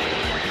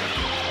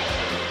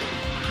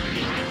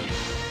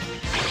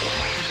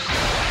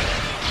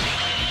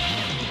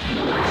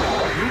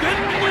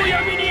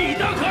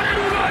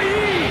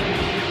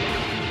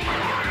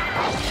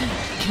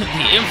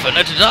 The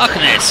infinite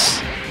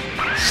darkness!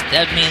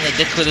 Stab me in the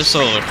dick with a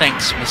sword.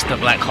 Thanks, Mr.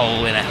 Black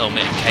Hole in a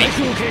helmet and cape.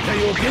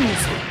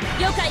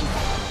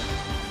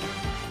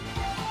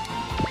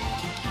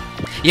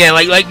 Yeah,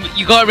 like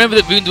you gotta remember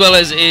that Boon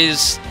Dwellers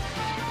is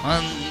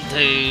 1,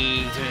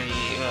 2, 3.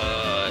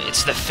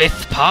 It's the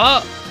 5th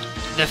part.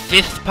 The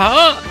 5th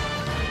part.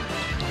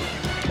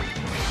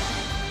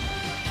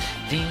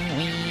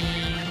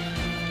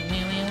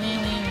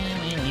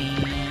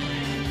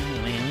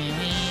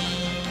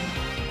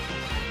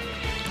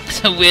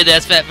 It's a weird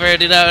ass fat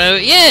bird.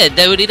 Yeah,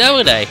 Dowdy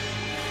Dowdy.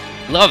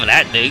 Love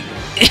that dude.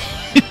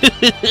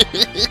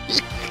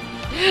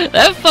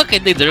 That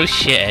fucking dude's a real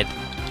shithead.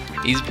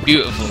 He's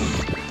beautiful.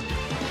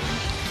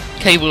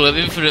 Capable of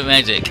infinite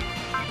magic.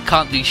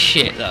 Can't do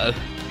shit though.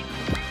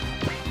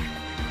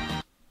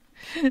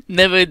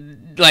 Never,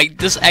 like,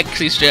 just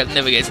actually straight up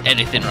never gets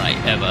anything right,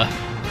 ever.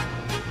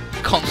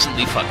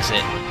 Constantly fucks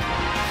it.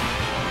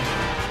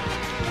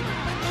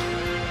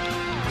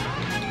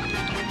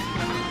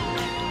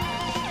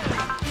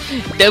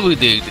 Devil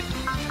dude.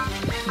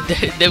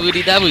 Devil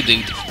Devil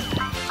dude.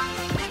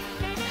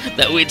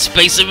 That weird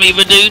space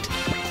amoeba dude.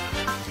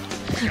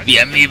 The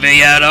amoeba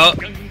yaro.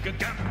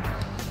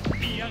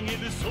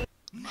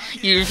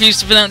 You refuse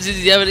to pronounce it.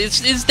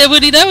 It's Devil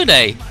Devil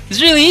Day.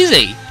 It's really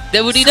easy.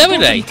 Devil Devil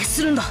Day.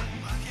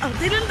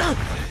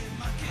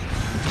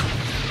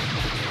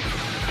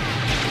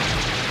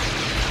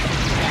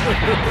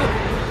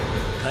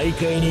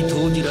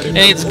 And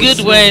it's good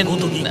when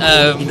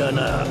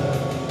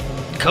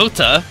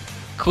Kota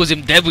calls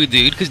him Debu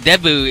dude, because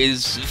Debu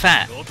is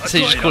fat, so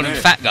you just call him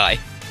fat guy.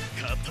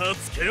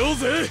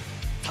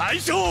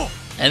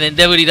 And then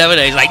Debu Debu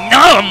is like, no,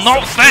 I'm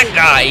not fat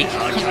guy.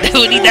 I'm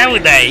Debu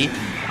Debu.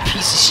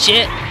 Piece of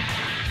shit.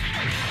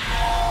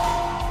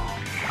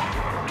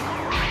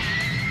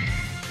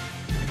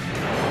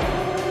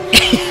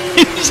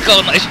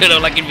 Skull Knight showed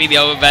up like in the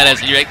other badass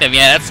and you wrecked them.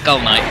 Yeah, that's Skull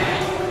Knight.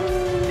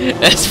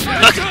 That's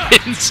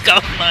fucking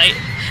Skull Knight.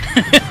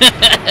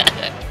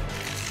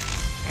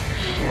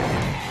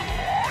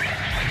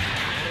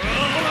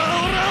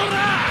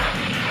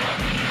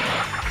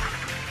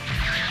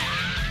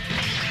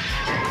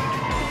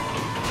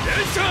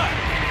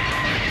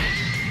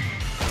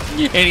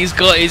 And he's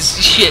got his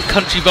shit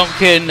country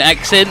bumpkin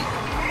accent.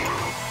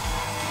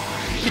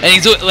 And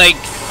he's like,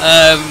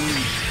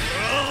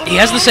 he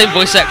has the same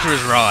voice actor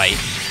as Rai.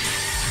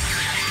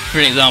 For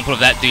an example of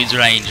that dude's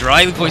range.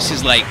 Rai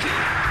voices like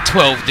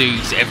 12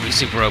 dudes every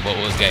Super Robot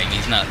Wars game.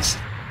 He's nuts.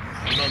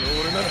 And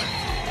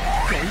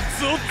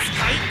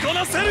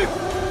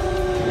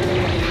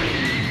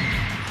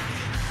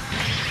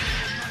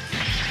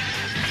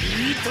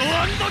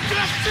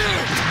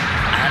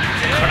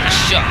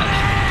Crusher.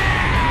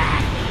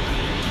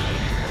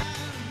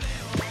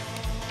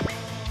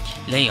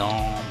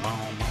 Leon.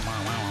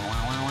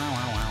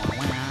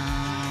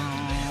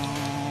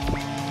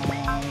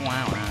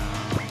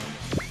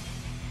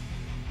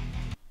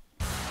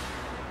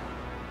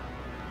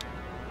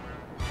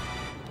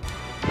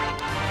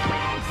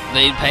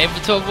 They'd pay him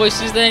for 12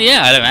 voices then?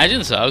 Yeah, I'd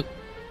imagine so.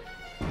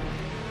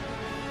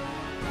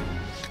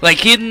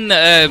 Like in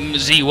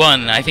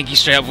Z1, I think he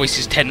straight up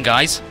voices 10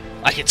 guys.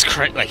 Like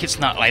it's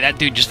not like that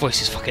dude just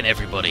voices fucking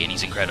everybody and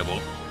he's incredible.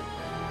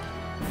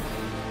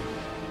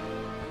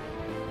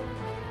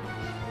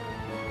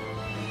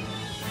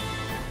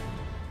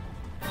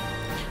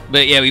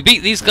 But yeah, we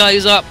beat these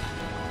guys up.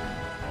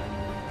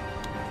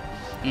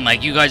 And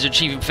like, you guys are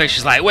achieving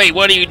perfection. Like, wait,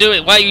 what are you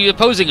doing? Why are you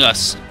opposing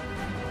us?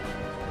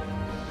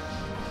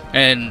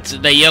 And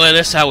they yell at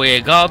us how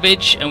we're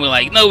garbage. And we're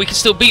like, no, we can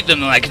still beat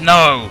them. They're like,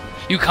 no,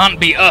 you can't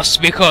beat us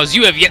because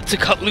you have yet to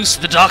cut loose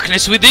the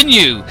darkness within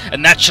you.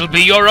 And that shall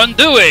be your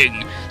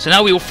undoing. So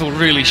now we all feel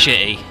really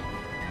shitty.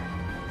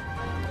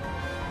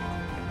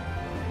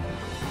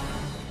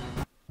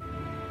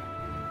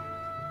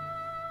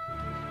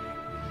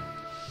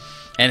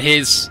 And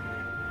his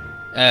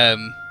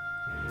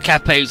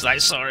Cape's like,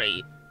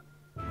 sorry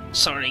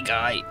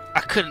guy,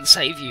 I couldn't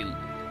save you,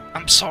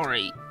 I'm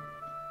sorry.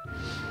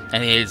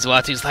 And his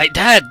Watu's like,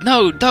 Dad,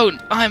 no,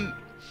 don't, and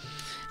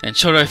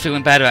Choro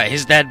feeling bad about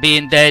his dad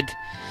being dead.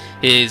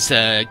 His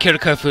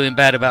Kiriko feeling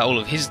bad about all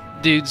of his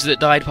dudes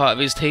that died, part of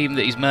his team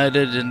that he's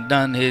murdered and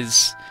done.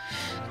 His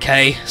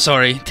Kay,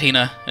 sorry,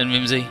 Tina and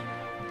Mimsy,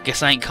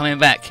 guess I ain't coming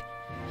back.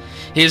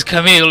 Here's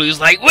Camille who's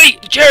like,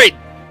 wait, Jared,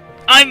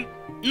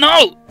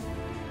 no!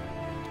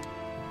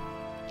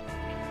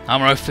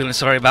 Amuro feeling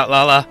sorry about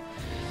Lala.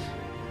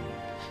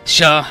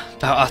 Shah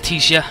about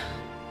Artesia.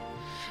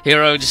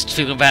 Hero just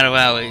feeling bad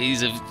about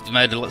he's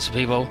murdered lots of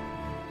people.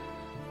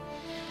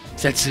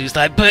 Setsu's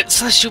like, but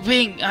Celestial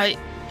Being,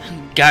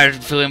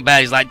 Garrett feeling bad,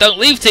 he's like, don't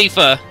leave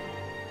Tifa!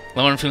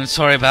 Lauren feeling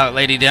sorry about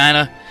Lady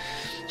Diana.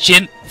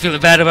 Shin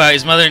feeling bad about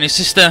his mother and his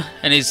sister,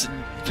 and his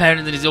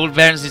parents and his older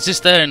parents and his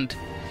sister, and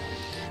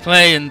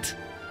Clay and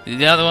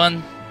the other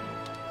one.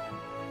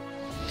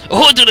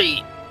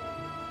 Audrey!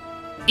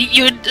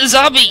 You're a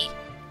zombie!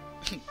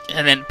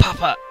 And then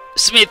Papa,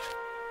 Smith,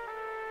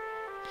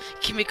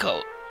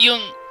 Kimiko,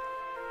 Young.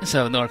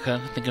 So Norika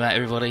thinking about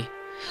everybody.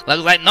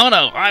 Like, no,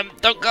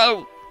 don't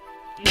go.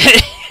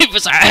 It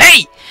was like,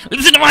 hey,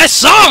 listen to my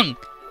song.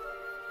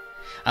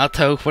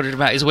 Alto worried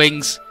about his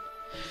wings.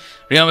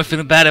 Ryoma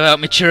feeling bad about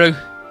Michiru.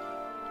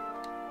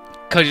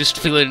 Koji just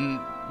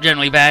feeling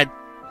generally bad.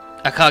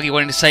 Akagi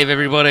wanting to save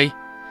everybody.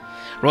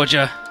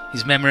 Roger,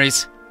 his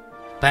memories.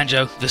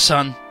 Banjo, the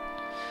sun.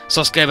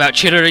 Sasuke about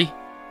Chidori.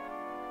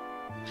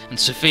 And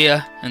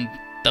Sophia, and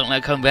don't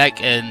let her come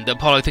back. And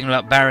Apollo thinking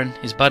about Baron,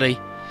 his buddy.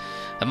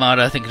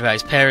 Amada thinking about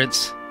his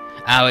parents.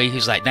 Aoi,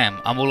 who's like, damn,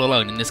 I'm all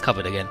alone in this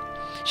cupboard again.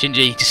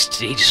 Shinji, he just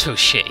feels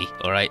shitty,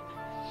 alright?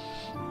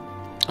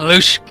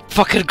 Lelouch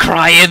fucking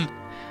crying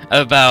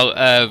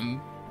about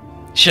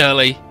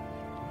Shirley,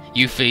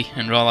 Yuffie,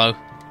 and Rollo.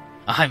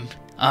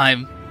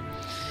 I'm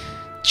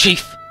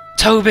Chief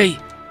Toby.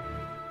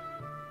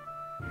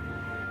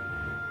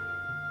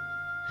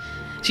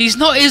 She's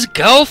not his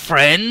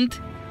girlfriend.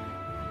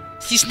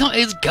 She's not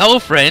his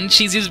girlfriend.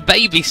 She's his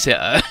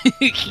babysitter.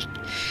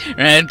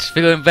 And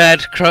feeling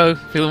bad, Crow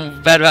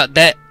feeling bad about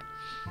that.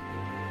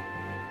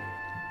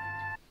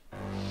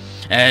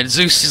 And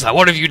Zeus is like,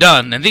 what have you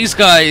done? And these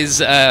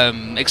guys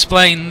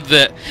explain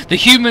that the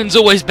humans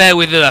always bear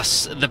with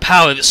us the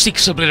power that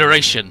seeks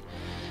obliteration.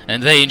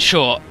 And they, in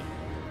short,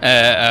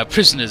 are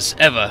prisoners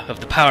ever of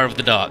the power of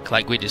the dark.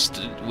 Like,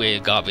 we're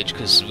garbage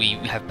because we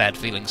have bad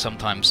feelings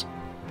sometimes.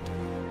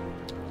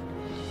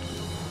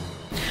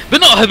 But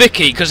not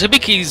Hibiki, because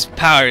Hibiki's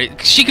power,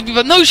 she could be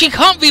both. No, she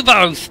can't be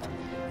both!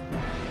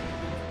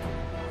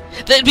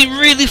 That'd be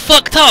really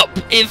fucked up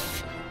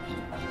if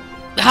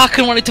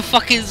Haken wanted to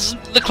fuck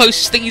the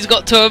closest thing he's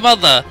got to her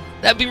mother.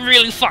 That'd be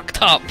really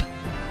fucked up.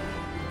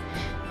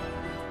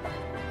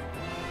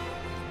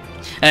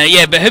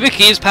 Yeah, but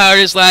Hibiki's power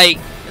is like,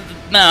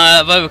 nah,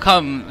 I've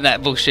overcome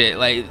that bullshit,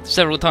 like,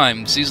 several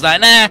times. He's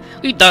like, nah,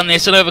 we've done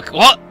this and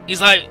what?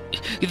 He's like,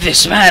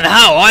 this man,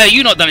 how? Why are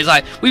you not done? He's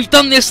like, we've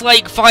done this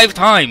like 5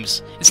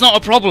 times. It's not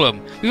a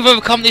problem. We've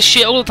overcome this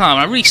shit all the time.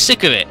 I'm really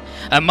sick of it.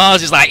 And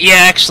Mars is like, yeah,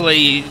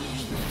 actually,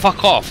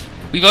 fuck off.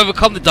 We've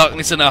overcome the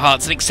darkness in our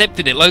hearts and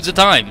accepted it loads of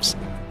times.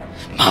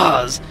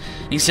 Mars,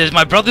 he says,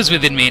 my brother's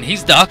within me and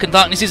he's dark and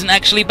darkness isn't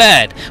actually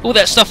bad. All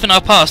that stuff in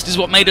our past is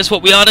what made us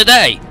what we are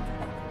today.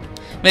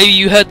 Maybe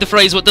you heard the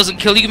phrase, what doesn't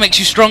kill you makes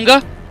you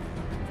stronger?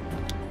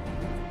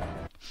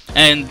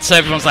 And so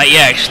everyone's like,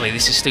 yeah, actually,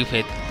 this is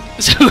stupid.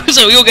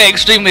 So we all get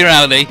extremely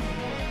rowdy.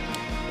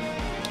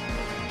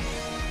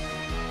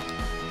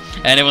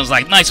 And everyone's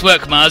like, nice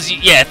work, Mars.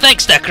 Yeah,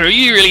 thanks, Takaru,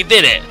 you really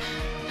did it.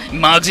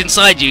 Marg's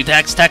inside you,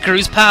 that's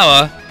Takaru's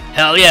power.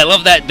 Hell yeah,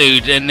 love that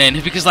dude. And then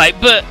Hibika's like,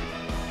 but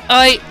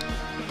I...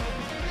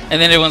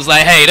 And then everyone's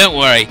like, hey, don't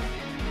worry.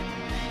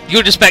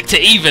 You're just back to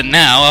even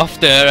now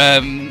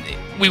after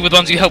we were the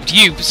ones who helped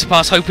you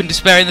surpass hope and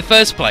despair in the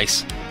first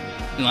place.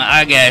 I'm like,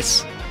 I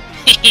guess.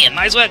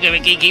 Nice work,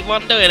 Hibiki, keep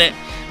on doing it.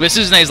 But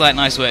Suzune's like,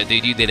 nice work,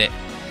 dude, you did it.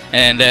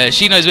 And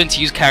she knows when to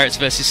use carrots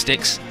versus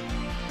sticks.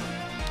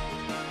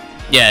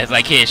 Yeah,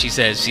 like here she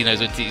says she knows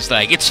when to use,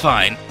 like, it's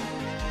fine.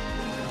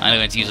 I know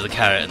when to use the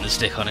carrot and the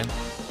stick on him.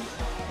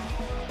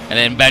 And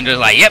then Banjo's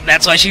like, yep,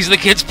 that's why she's the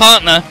kid's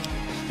partner.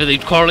 For the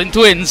quarreling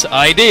twins,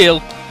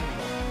 ideal.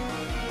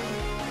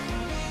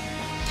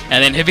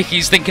 And then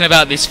Hibiki's thinking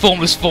about this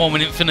formless form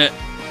and infinite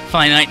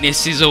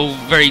finiteness is all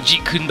very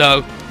Jeet Kune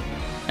Do.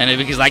 And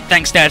Hibiki's like,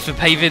 thanks Dad for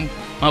paving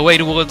my way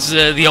towards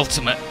the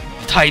ultimate,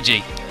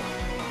 Taiji.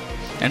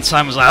 And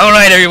Simon's like,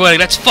 alright everybody,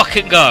 let's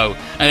fucking go.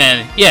 And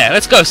then, yeah,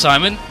 let's go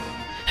Simon.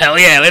 Hell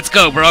yeah, let's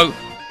go bro.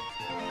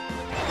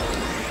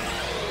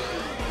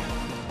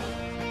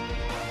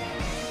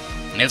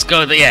 Let's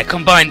go, yeah,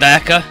 combined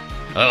Daka.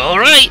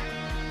 Alright.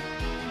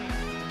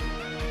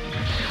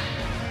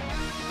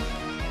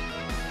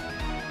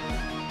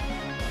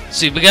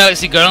 Super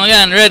Galaxy going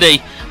again,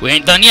 ready. We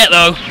ain't done yet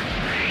though.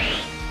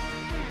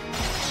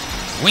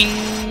 Wing.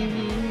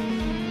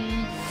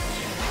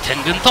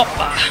 Tengen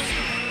Toppa.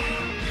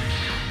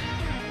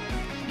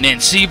 And then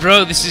see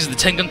bro, this is the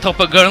Tengen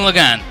Toppa going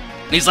again.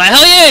 And he's like,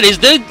 hell yeah it is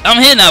dude.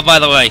 I'm here now by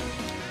the way.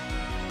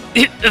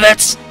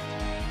 That's...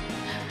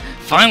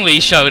 Finally he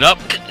showed up.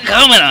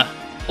 Kamina!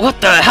 What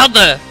the? How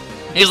the?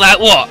 He's like,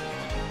 what?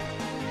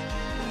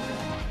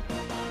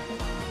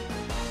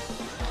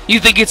 You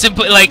think it's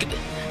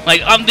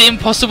like I'm the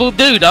impossible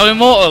dude. I'm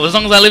immortal as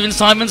long as I live in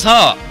Simon's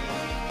heart.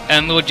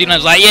 And Lord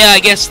Juno's like, yeah, I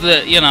guess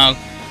that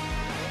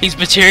he's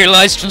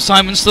materialized from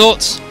Simon's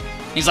thoughts.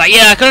 He's like,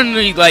 yeah, I can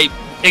only like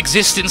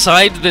exist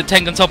inside the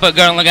Tengen Toppa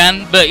Gurren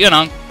Lagann, but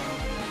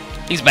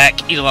he's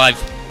back. He's alive,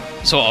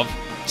 sort of.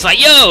 It's like,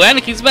 yo,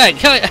 Anakin's back.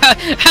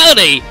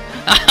 Howdy.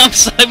 I'm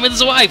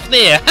Simon's wife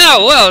there.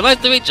 Oh, well,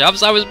 nice to meet you. I'm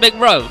Simon's big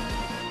bro.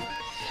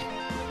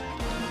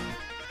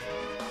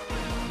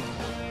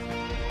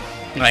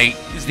 Like,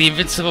 it's the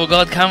invincible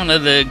god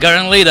Kamina, the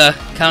Gurren leader.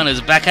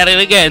 Kamina's back at it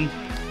again.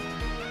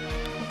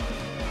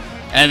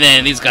 And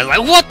then these guys are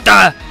like, what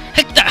the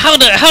heck? How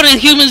do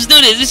humans do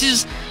this? This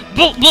is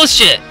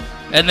bullshit.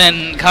 And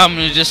then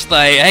Kamina's just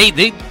like, hey,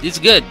 dude, it's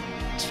good.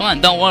 It's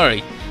fine, don't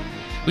worry.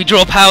 We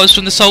draw powers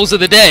from the souls of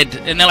the dead.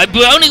 And they're like,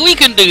 but only we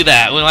can do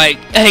that. We're like,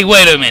 hey,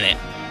 wait a minute.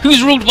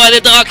 Who's ruled by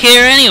the dark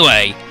here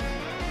anyway?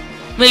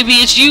 Maybe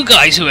it's you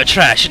guys who are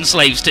trash and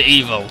slaves to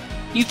evil.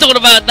 You thought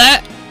about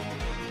that?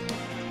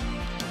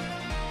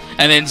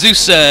 And then Zeus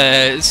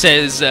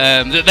says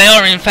that they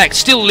are in fact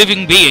still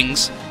living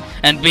beings.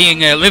 And being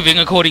living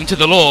according to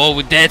the law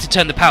would dare to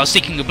turn the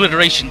power-seeking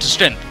obliteration to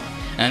strength.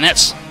 And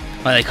that's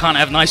why they can't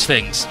have nice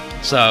things.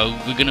 So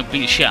we're gonna beat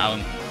the shit out of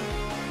them.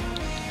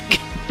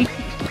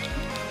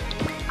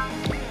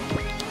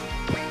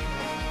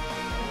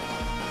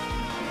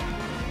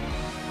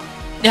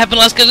 It happened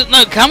last...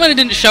 No, Kamina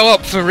didn't show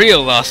up for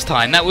real last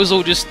time. That was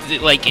all just,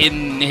 like,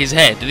 in his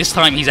head. This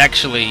time he's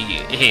actually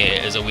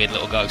here as a weird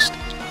little ghost.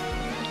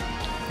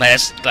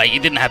 Like,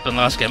 it didn't happen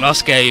last game.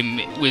 Last game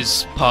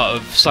was part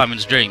of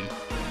Simon's dream.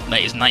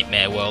 Like, his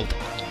nightmare world.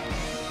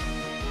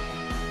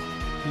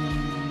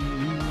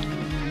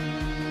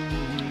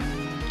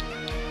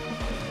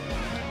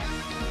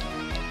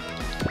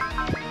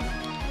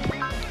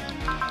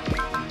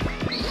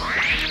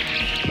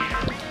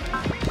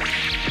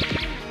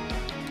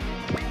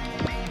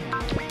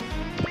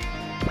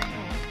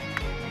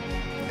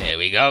 There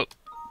we go.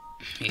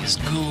 Here's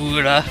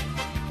Gura.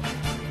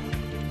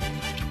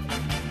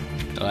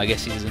 Oh, I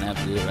guess he doesn't have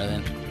Gura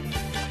then.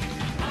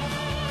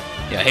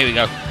 Yeah, here we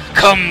go.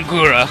 Come,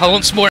 Gura.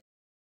 Once more